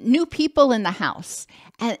 And new people in the house.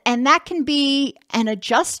 And that can be an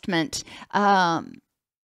adjustment.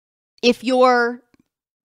 If your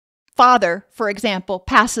father, for example,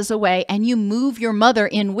 passes away and you move your mother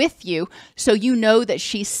in with you so you know that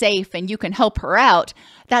she's safe and you can help her out,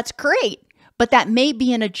 that's great. But that may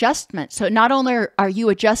be an adjustment. So not only are you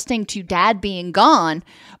adjusting to dad being gone,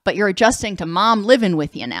 but you're adjusting to mom living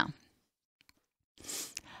with you now.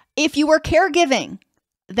 If you were caregiving,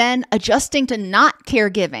 then adjusting to not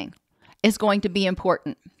caregiving is going to be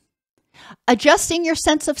important. Adjusting your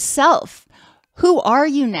sense of self. Who are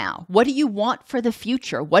you now? What do you want for the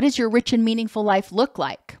future? What does your rich and meaningful life look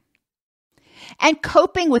like? And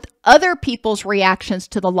coping with other people's reactions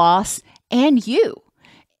to the loss and you.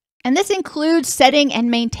 And this includes setting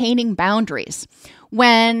and maintaining boundaries.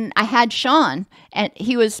 When I had Sean, and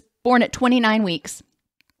he was born at 29 weeks,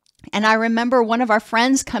 and I remember one of our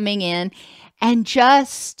friends coming in and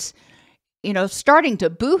just, starting to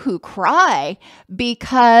boohoo cry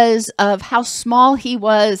because of how small he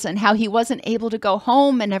was and how he wasn't able to go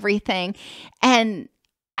home and everything. And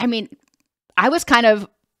I was kind of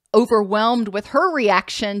overwhelmed with her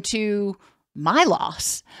reaction to my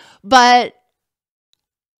loss, but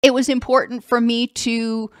it was important for me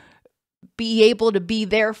to be able to be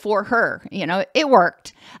there for her. It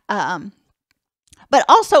worked. But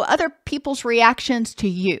also other people's reactions to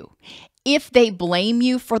you. If they blame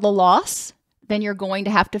you for the loss, then you're going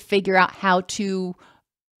to have to figure out how to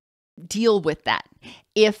deal with that.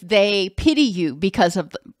 If they pity you because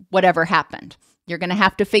of whatever happened, you're going to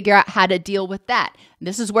have to figure out how to deal with that.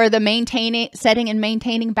 This is where the setting and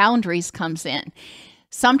maintaining boundaries comes in.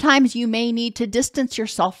 Sometimes you may need to distance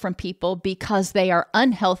yourself from people because they are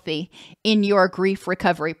unhealthy in your grief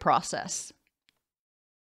recovery process.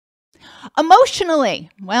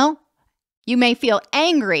 Emotionally, well, you may feel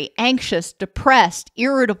angry, anxious, depressed,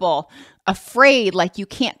 irritable, afraid, like you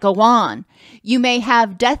can't go on. You may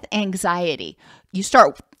have death anxiety. You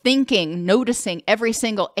start thinking, noticing every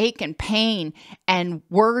single ache and pain and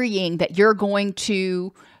worrying that you're going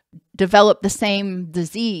to develop the same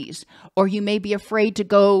disease. Or you may be afraid to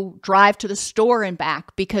go drive to the store and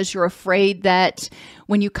back because you're afraid that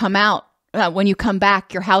when you come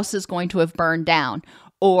back, your house is going to have burned down.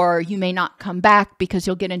 Or you may not come back because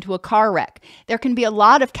you'll get into a car wreck. There can be a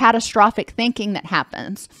lot of catastrophic thinking that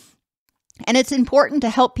happens. And it's important to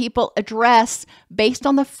help people address, based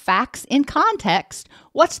on the facts in context,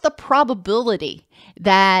 what's the probability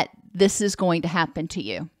that this is going to happen to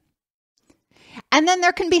you. And then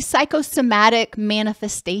there can be psychosomatic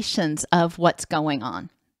manifestations of what's going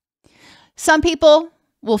on. Some people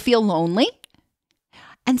will feel lonely,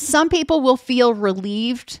 and some people will feel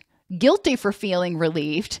relieved, guilty for feeling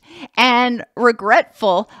relieved, and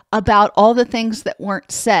regretful about all the things that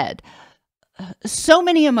weren't said. So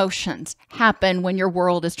many emotions happen when your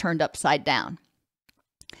world is turned upside down.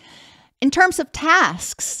 In terms of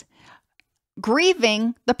tasks,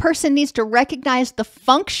 Grieving, the person needs to recognize the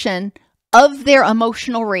function of their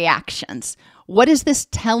emotional reactions. What is this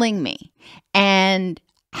telling me? And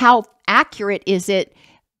how accurate is it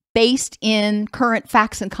based in current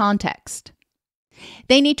facts and context?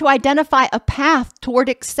 They need to identify a path toward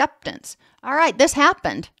acceptance. All right, this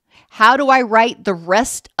happened. How do I write the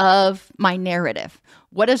rest of my narrative?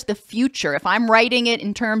 What is the future? If I'm writing it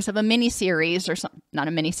in terms of a miniseries or something, not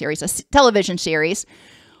a miniseries, a television series,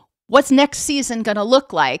 what's next season going to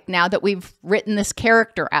look like now that we've written this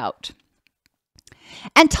character out?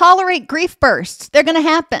 And tolerate grief bursts. They're going to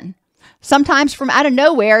happen. Sometimes from out of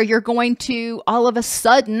nowhere, you're going to all of a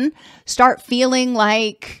sudden start feeling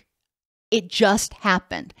like it just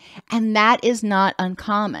happened. And that is not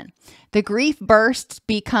uncommon. The grief bursts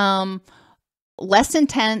become less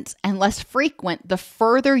intense and less frequent the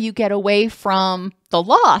further you get away from the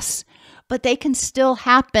loss, but they can still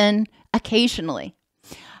happen occasionally.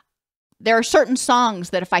 There are certain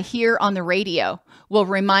songs that if I hear on the radio will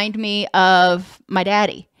remind me of my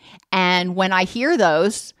daddy. And when I hear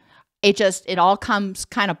those, it all comes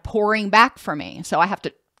kind of pouring back for me. So I have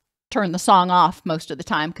to turn the song off most of the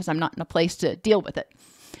time because I'm not in a place to deal with it.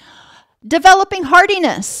 Developing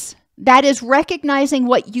hardiness. That is recognizing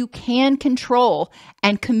what you can control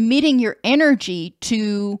and committing your energy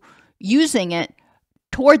to using it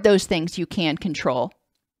toward those things you can control.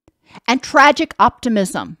 And tragic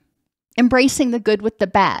optimism. Embracing the good with the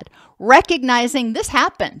bad. Recognizing this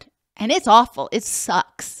happened and it's awful. It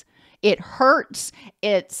sucks. It hurts.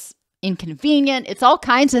 It's inconvenient. It's all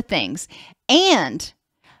kinds of things. And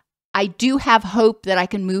I do have hope that I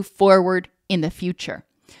can move forward in the future.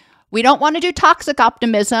 We don't want to do toxic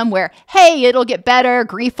optimism where, hey, it'll get better,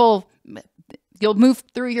 you'll move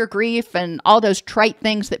through your grief and all those trite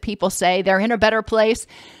things that people say, they're in a better place.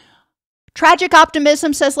 Tragic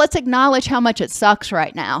optimism says, let's acknowledge how much it sucks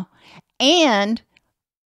right now and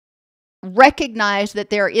recognize that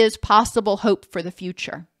there is possible hope for the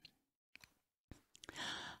future.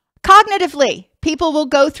 Cognitively, people will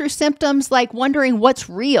go through symptoms like wondering what's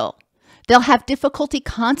real. They'll have difficulty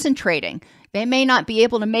concentrating. They may not be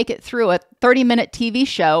able to make it through a 30-minute TV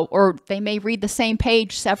show, or they may read the same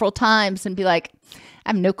page several times and be like, I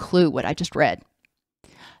have no clue what I just read.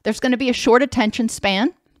 There's going to be a short attention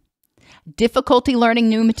span, difficulty learning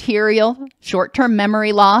new material, short-term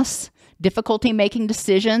memory loss, difficulty making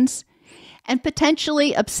decisions, and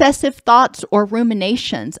potentially obsessive thoughts or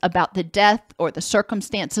ruminations about the death or the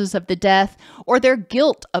circumstances of the death or their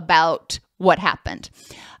guilt about what happened.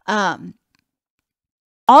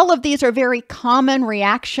 All of these are very common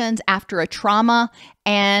reactions after a trauma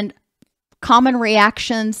and common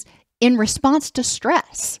reactions in response to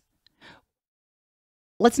stress.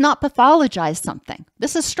 Let's not pathologize something.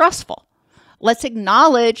 This is stressful. Let's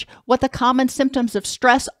acknowledge what the common symptoms of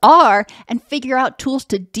stress are and figure out tools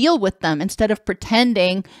to deal with them instead of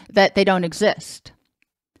pretending that they don't exist.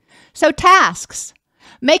 So tasks.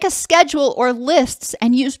 Make a schedule or lists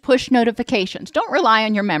and use push notifications. Don't rely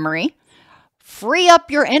on your memory. Free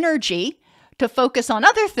up your energy to focus on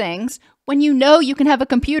other things when you know you can have a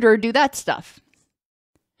computer do that stuff.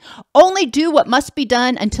 Only do what must be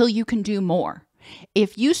done until you can do more.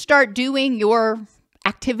 If you start doing your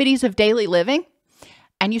activities of daily living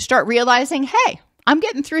and you start realizing, hey, I'm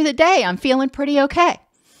getting through the day, I'm feeling pretty okay,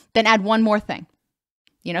 then add one more thing.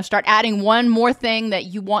 Start adding one more thing that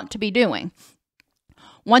you want to be doing.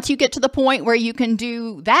 Once you get to the point where you can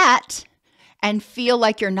do that and feel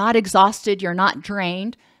like you're not exhausted, you're not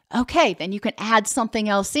drained, okay, then you can add something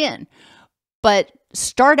else in. But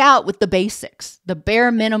start out with the basics, the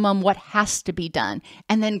bare minimum, what has to be done,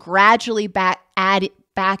 and then gradually add it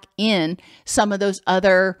back in some of those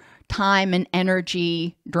other time and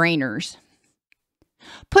energy drainers.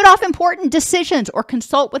 Put off important decisions or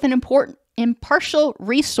consult with an impartial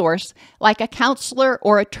resource like a counselor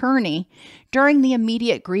or attorney during the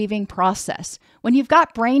immediate grieving process. When you've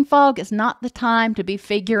got brain fog, it's not the time to be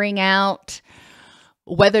figuring out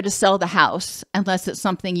whether to sell the house unless it's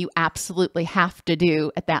something you absolutely have to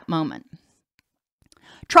do at that moment.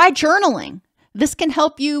 Try journaling. This can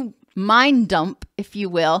help you mind dump, if you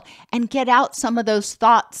will, and get out some of those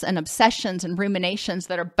thoughts and obsessions and ruminations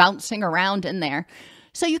that are bouncing around in there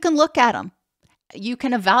so you can look at them. You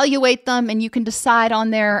can evaluate them and you can decide on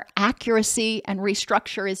their accuracy and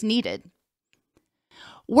restructure as needed.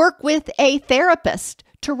 Work with a therapist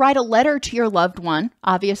to write a letter to your loved one,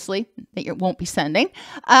 obviously, that you won't be sending,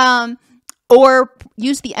 or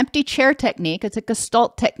use the empty chair technique. It's a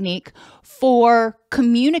Gestalt technique for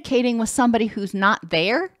communicating with somebody who's not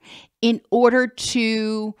there in order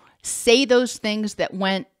to say those things that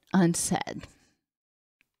went unsaid.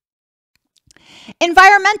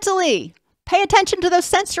 Environmentally, Pay attention to those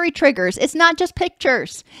sensory triggers. It's not just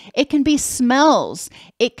pictures. It can be smells.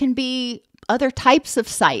 It can be other types of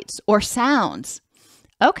sights or sounds.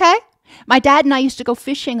 Okay. My dad and I used to go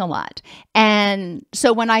fishing a lot. And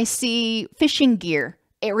so when I see fishing gear,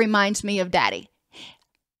 it reminds me of Daddy.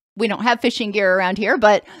 We don't have fishing gear around here,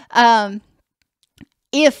 but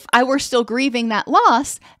if I were still grieving that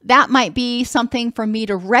loss, that might be something for me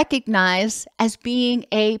to recognize as being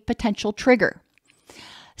a potential trigger.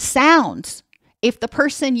 Sounds. If the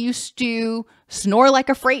person used to snore like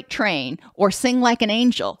a freight train or sing like an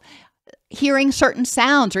angel, hearing certain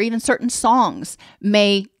sounds or even certain songs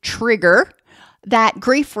may trigger that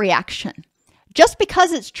grief reaction. Just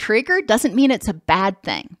because it's triggered doesn't mean it's a bad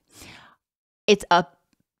thing. It's a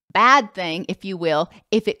bad thing, if you will,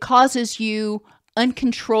 if it causes you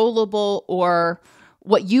uncontrollable or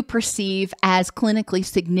what you perceive as clinically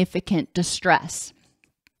significant distress.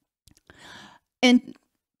 And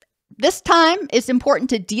this time, it's important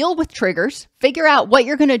to deal with triggers, figure out what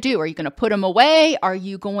you're going to do. Are you going to put them away? Are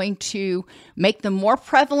you going to make them more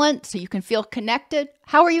prevalent so you can feel connected?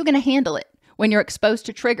 How are you going to handle it when you're exposed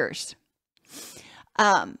to triggers?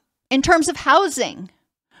 In terms of housing,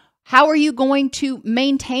 how are you going to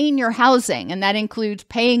maintain your housing? And that includes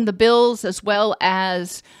paying the bills as well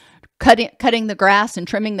as cutting the grass and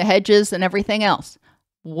trimming the hedges and everything else.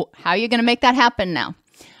 How are you going to make that happen now?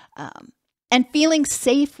 And feeling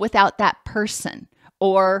safe without that person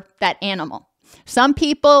or that animal. Some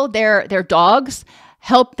people, their dogs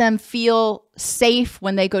help them feel safe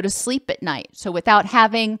when they go to sleep at night. So without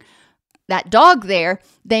having that dog there,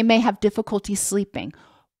 they may have difficulty sleeping.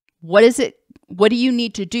 What do you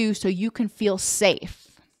need to do so you can feel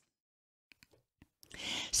safe?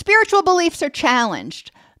 Spiritual beliefs are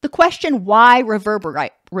challenged. The question why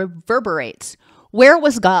reverberates. Where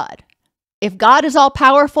was God? If God is all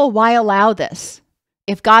powerful, why allow this?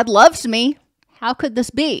 If God loves me, how could this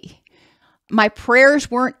be? My prayers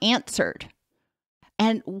weren't answered.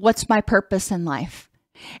 And what's my purpose in life?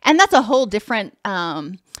 And that's a whole different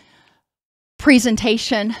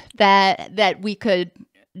presentation that we could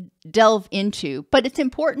delve into. But it's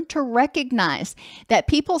important to recognize that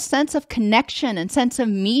people's sense of connection and sense of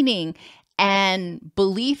meaning and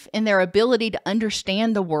belief in their ability to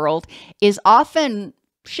understand the world is often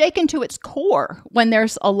shaken to its core when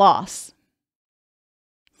there's a loss.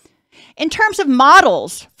 In terms of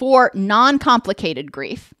models for non-complicated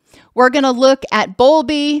grief, we're going to look at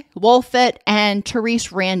Bowlby, Wolfett, and Therese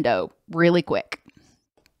Rando really quick.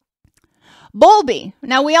 Bowlby.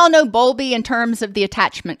 Now, we all know Bowlby in terms of the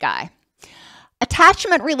attachment guy.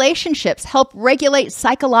 Attachment relationships help regulate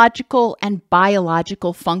psychological and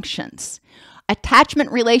biological functions.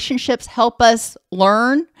 Attachment relationships help us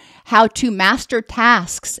learn how to master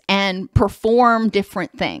tasks and perform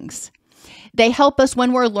different things. They help us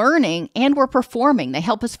when we're learning and we're performing. They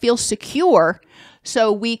help us feel secure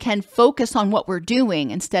so we can focus on what we're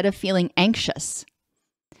doing instead of feeling anxious.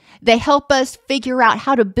 They help us figure out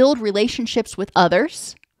how to build relationships with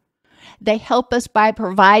others. They help us by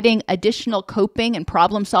providing additional coping and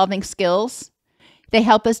problem-solving skills. They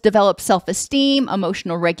help us develop self-esteem,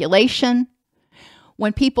 emotional regulation.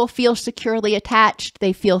 When people feel securely attached,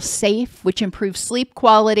 they feel safe, which improves sleep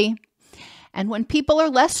quality. And when people are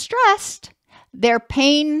less stressed, their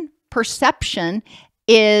pain perception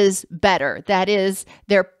is better. That is,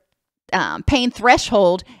 their pain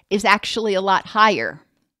threshold is actually a lot higher.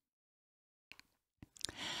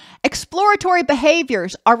 Exploratory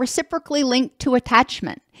behaviors are reciprocally linked to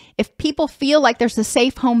attachment. If people feel like there's a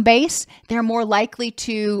safe home base, they're more likely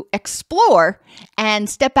to explore and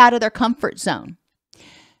step out of their comfort zone.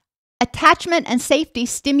 Attachment and safety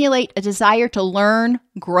stimulate a desire to learn,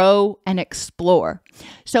 grow, and explore.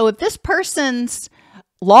 So if this person's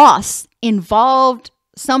loss involved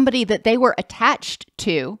somebody that they were attached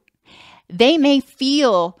to, they may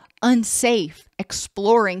feel unsafe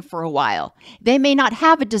exploring for a while. They may not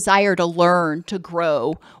have a desire to learn, to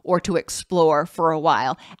grow, or to explore for a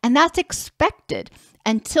while. And that's expected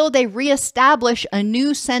until they reestablish a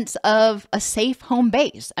new sense of a safe home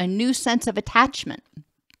base, a new sense of attachment.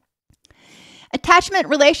 Attachment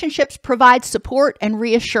relationships provide support and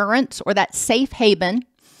reassurance, or that safe haven,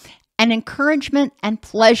 and encouragement and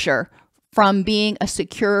pleasure from being a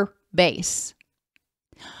secure base.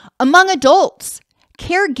 Among adults,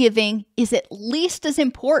 caregiving is at least as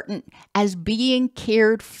important as being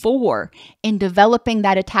cared for in developing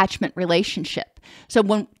that attachment relationship.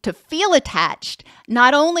 So to feel attached,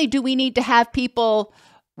 not only do we need to have people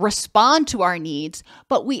respond to our needs,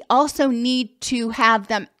 but we also need to have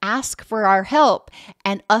them ask for our help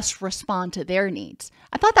and us respond to their needs.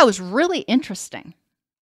 I thought that was really interesting.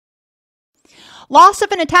 Loss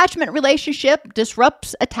of an attachment relationship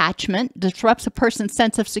disrupts attachment, disrupts a person's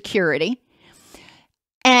sense of security,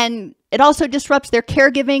 and it also disrupts their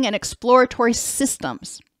caregiving and exploratory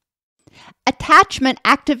systems. Attachment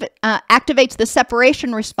activates the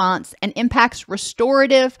separation response and impacts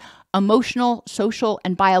restorative, emotional, social,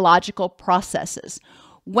 and biological processes.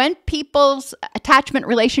 When people's attachment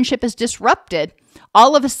relationship is disrupted,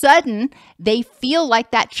 all of a sudden, they feel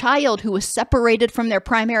like that child who was separated from their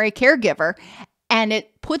primary caregiver, and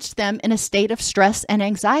it puts them in a state of stress and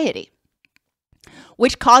anxiety,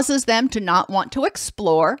 which causes them to not want to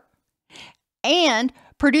explore and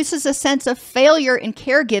produces a sense of failure in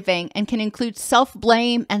caregiving and can include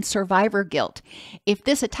self-blame and survivor guilt. If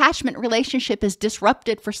this attachment relationship is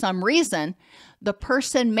disrupted for some reason, the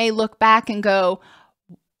person may look back and go,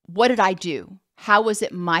 what did I do? How was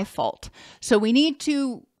it my fault? So we need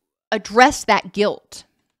to address that guilt.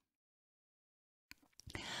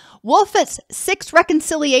 Wolfett's 6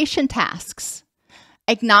 reconciliation tasks: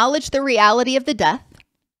 acknowledge the reality of the death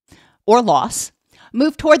or loss,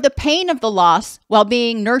 move toward the pain of the loss while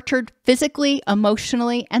being nurtured physically,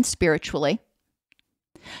 emotionally, and spiritually,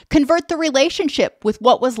 convert the relationship with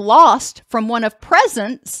what was lost from one of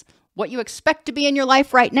presence, what you expect to be in your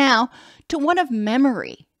life right now, to one of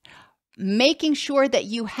memory, making sure that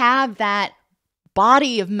you have that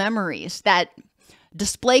body of memories, that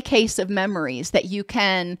display case of memories that you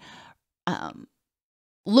can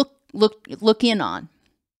look in on.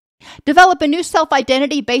 Develop a new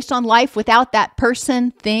self-identity based on life without that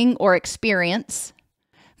person, thing, or experience.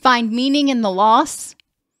 Find meaning in the loss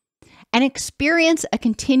and experience a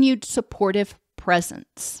continued supportive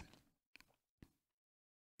presence.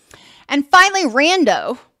 And finally,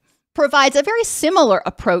 Rando provides a very similar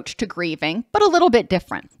approach to grieving, but a little bit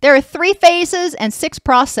different. There are 3 phases and 6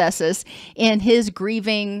 processes in his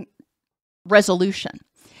grieving resolution.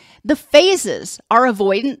 The phases are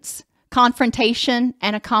avoidance, confrontation,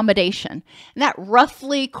 and accommodation. And that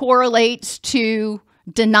roughly correlates to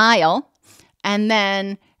denial, and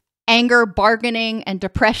then anger, bargaining, and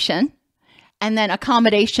depression. And then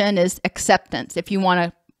accommodation is acceptance, if you want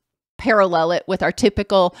to parallel it with our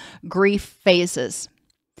typical grief phases.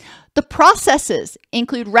 The processes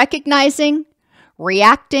include recognizing,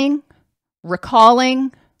 reacting,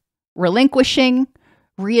 recalling, relinquishing,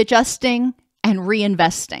 readjusting, and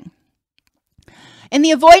reinvesting. In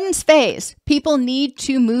the avoidance phase, people need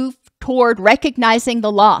to move toward recognizing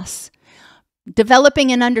the loss,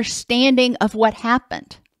 developing an understanding of what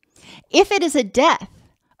happened. If it is a death,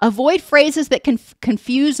 avoid phrases that can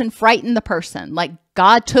confuse and frighten the person, like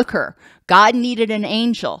God took her, God needed an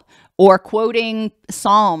angel, or quoting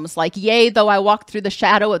Psalms like, yea, though I walk through the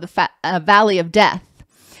shadow of the valley of death,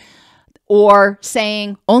 or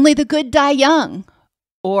saying, only the good die young,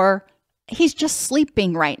 or he's just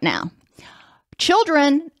sleeping right now.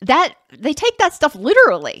 Children, they take that stuff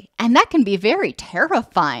literally, and that can be very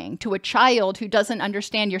terrifying to a child who doesn't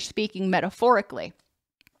understand you're speaking metaphorically.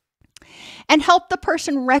 And help the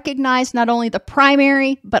person recognize not only the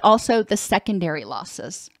primary, but also the secondary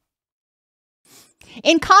losses.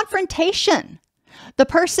 In confrontation, the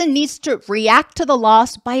person needs to react to the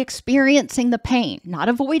loss by experiencing the pain, not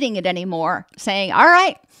avoiding it anymore, saying, all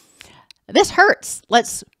right, this hurts.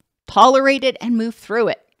 Let's tolerate it and move through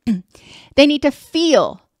it. They need to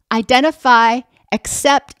feel, identify,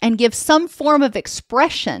 accept, and give some form of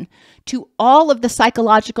expression to all of the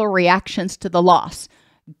psychological reactions to the loss.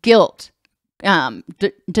 Guilt,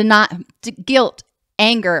 guilt,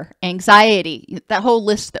 anger, anxiety, that whole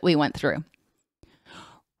list that we went through.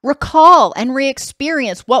 Recall and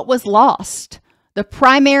re-experience what was lost, the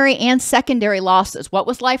primary and secondary losses. What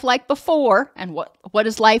was life like before, and what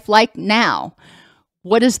is life like now?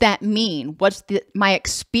 What does that mean? What's my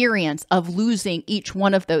experience of losing each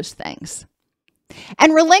one of those things?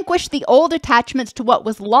 And relinquish the old attachments to what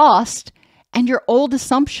was lost and your old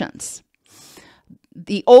assumptions.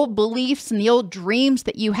 The old beliefs and the old dreams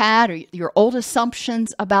that you had, or your old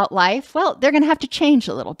assumptions about life, well, they're going to have to change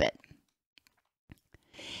a little bit.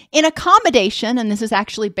 In accommodation, and this is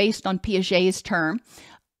actually based on Piaget's term,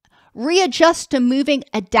 readjust to moving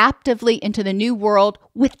adaptively into the new world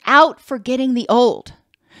without forgetting the old.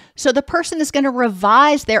 So the person is going to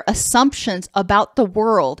revise their assumptions about the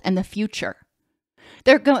world and the future.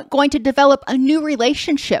 They're going to develop a new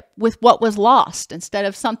relationship with what was lost instead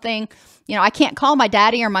of something, I can't call my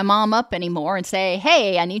daddy or my mom up anymore and say,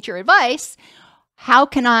 hey, I need your advice.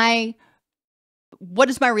 What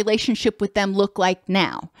does my relationship with them look like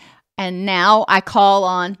now? And now I call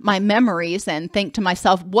on my memories and think to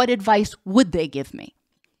myself, what advice would they give me?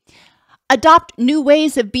 Adopt new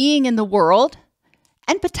ways of being in the world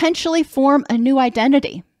and potentially form a new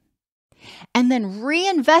identity. and then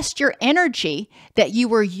reinvest your energy that you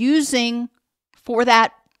were using for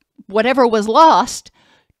that whatever was lost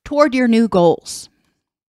toward your new goals.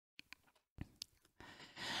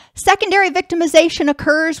 Secondary victimization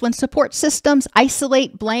occurs when support systems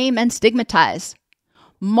isolate, blame, and stigmatize.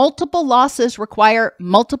 Multiple losses require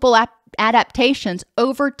multiple adaptations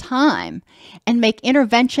over time and make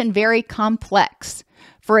intervention very complex.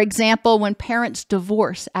 For example, when parents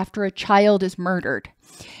divorce after a child is murdered,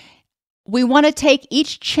 we want to take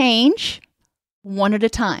each change one at a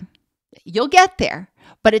time. You'll get there,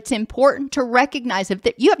 but it's important to recognize if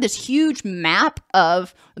you have this huge map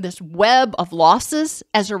of this web of losses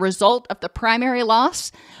as a result of the primary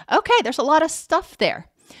loss. Okay, there's a lot of stuff there.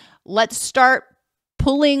 Let's start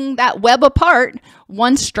pulling that web apart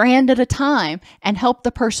one strand at a time and help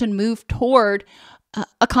the person move toward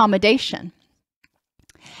accommodation.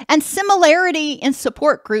 And similarity in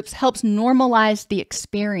support groups helps normalize the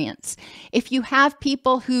experience. If you have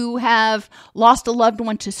people who have lost a loved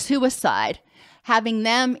one to suicide, having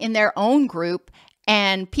them in their own group,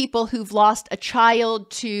 and people who've lost a child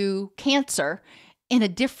to cancer in a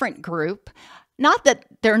different group, not that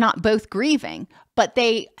they're not both grieving, but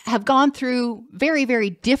they have gone through very, very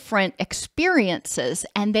different experiences,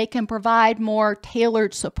 and they can provide more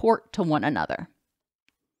tailored support to one another.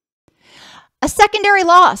 A secondary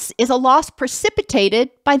loss is a loss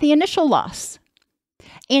precipitated by the initial loss.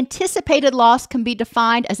 Anticipated loss can be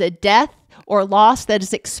defined as a death or loss that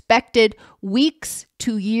is expected weeks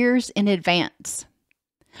to years in advance.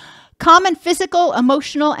 Common physical,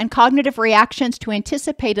 emotional, and cognitive reactions to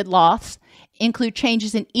anticipated loss include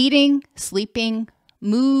changes in eating, sleeping,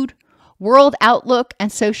 mood, world outlook,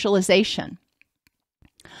 and socialization.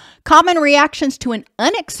 Common reactions to an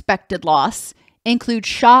unexpected loss include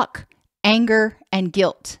shock, anger, and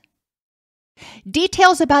guilt.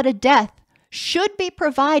 Details about a death should be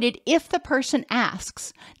provided if the person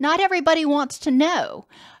asks. Not everybody wants to know.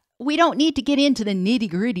 We don't need to get into the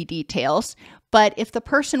nitty-gritty details, but if the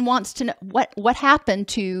person wants to know what happened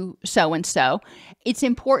to so-and-so, it's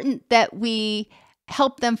important that we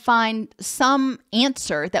help them find some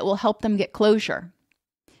answer that will help them get closure.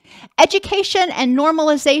 Education and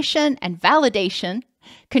normalization and validation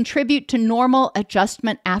contribute to normal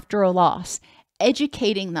adjustment after a loss.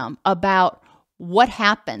 Educating them about what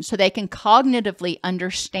happened so they can cognitively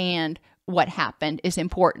understand what happened is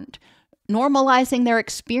important. Normalizing their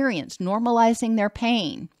experience, normalizing their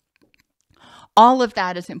pain. All of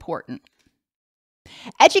that is important.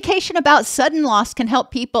 Education about sudden loss can help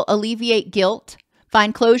people alleviate guilt,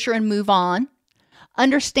 find closure and move on,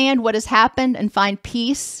 understand what has happened and find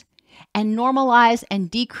peace, and normalize and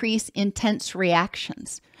decrease intense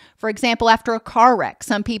reactions. For example, after a car wreck,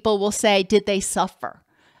 some people will say, did they suffer?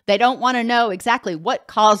 They don't want to know exactly what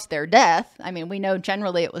caused their death. I mean, we know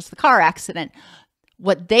generally it was the car accident.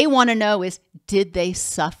 What they want to know is, did they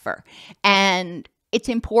suffer? And it's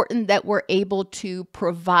important that we're able to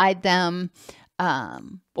provide them,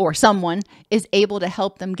 or someone is able to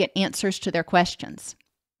help them get answers to their questions.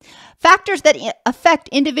 Factors that affect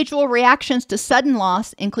individual reactions to sudden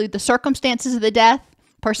loss include the circumstances of the death,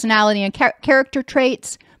 personality and character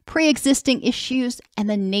traits, pre-existing issues, and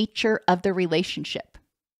the nature of the relationship.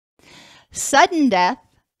 Sudden death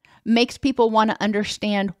makes people want to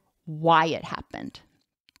understand why it happened.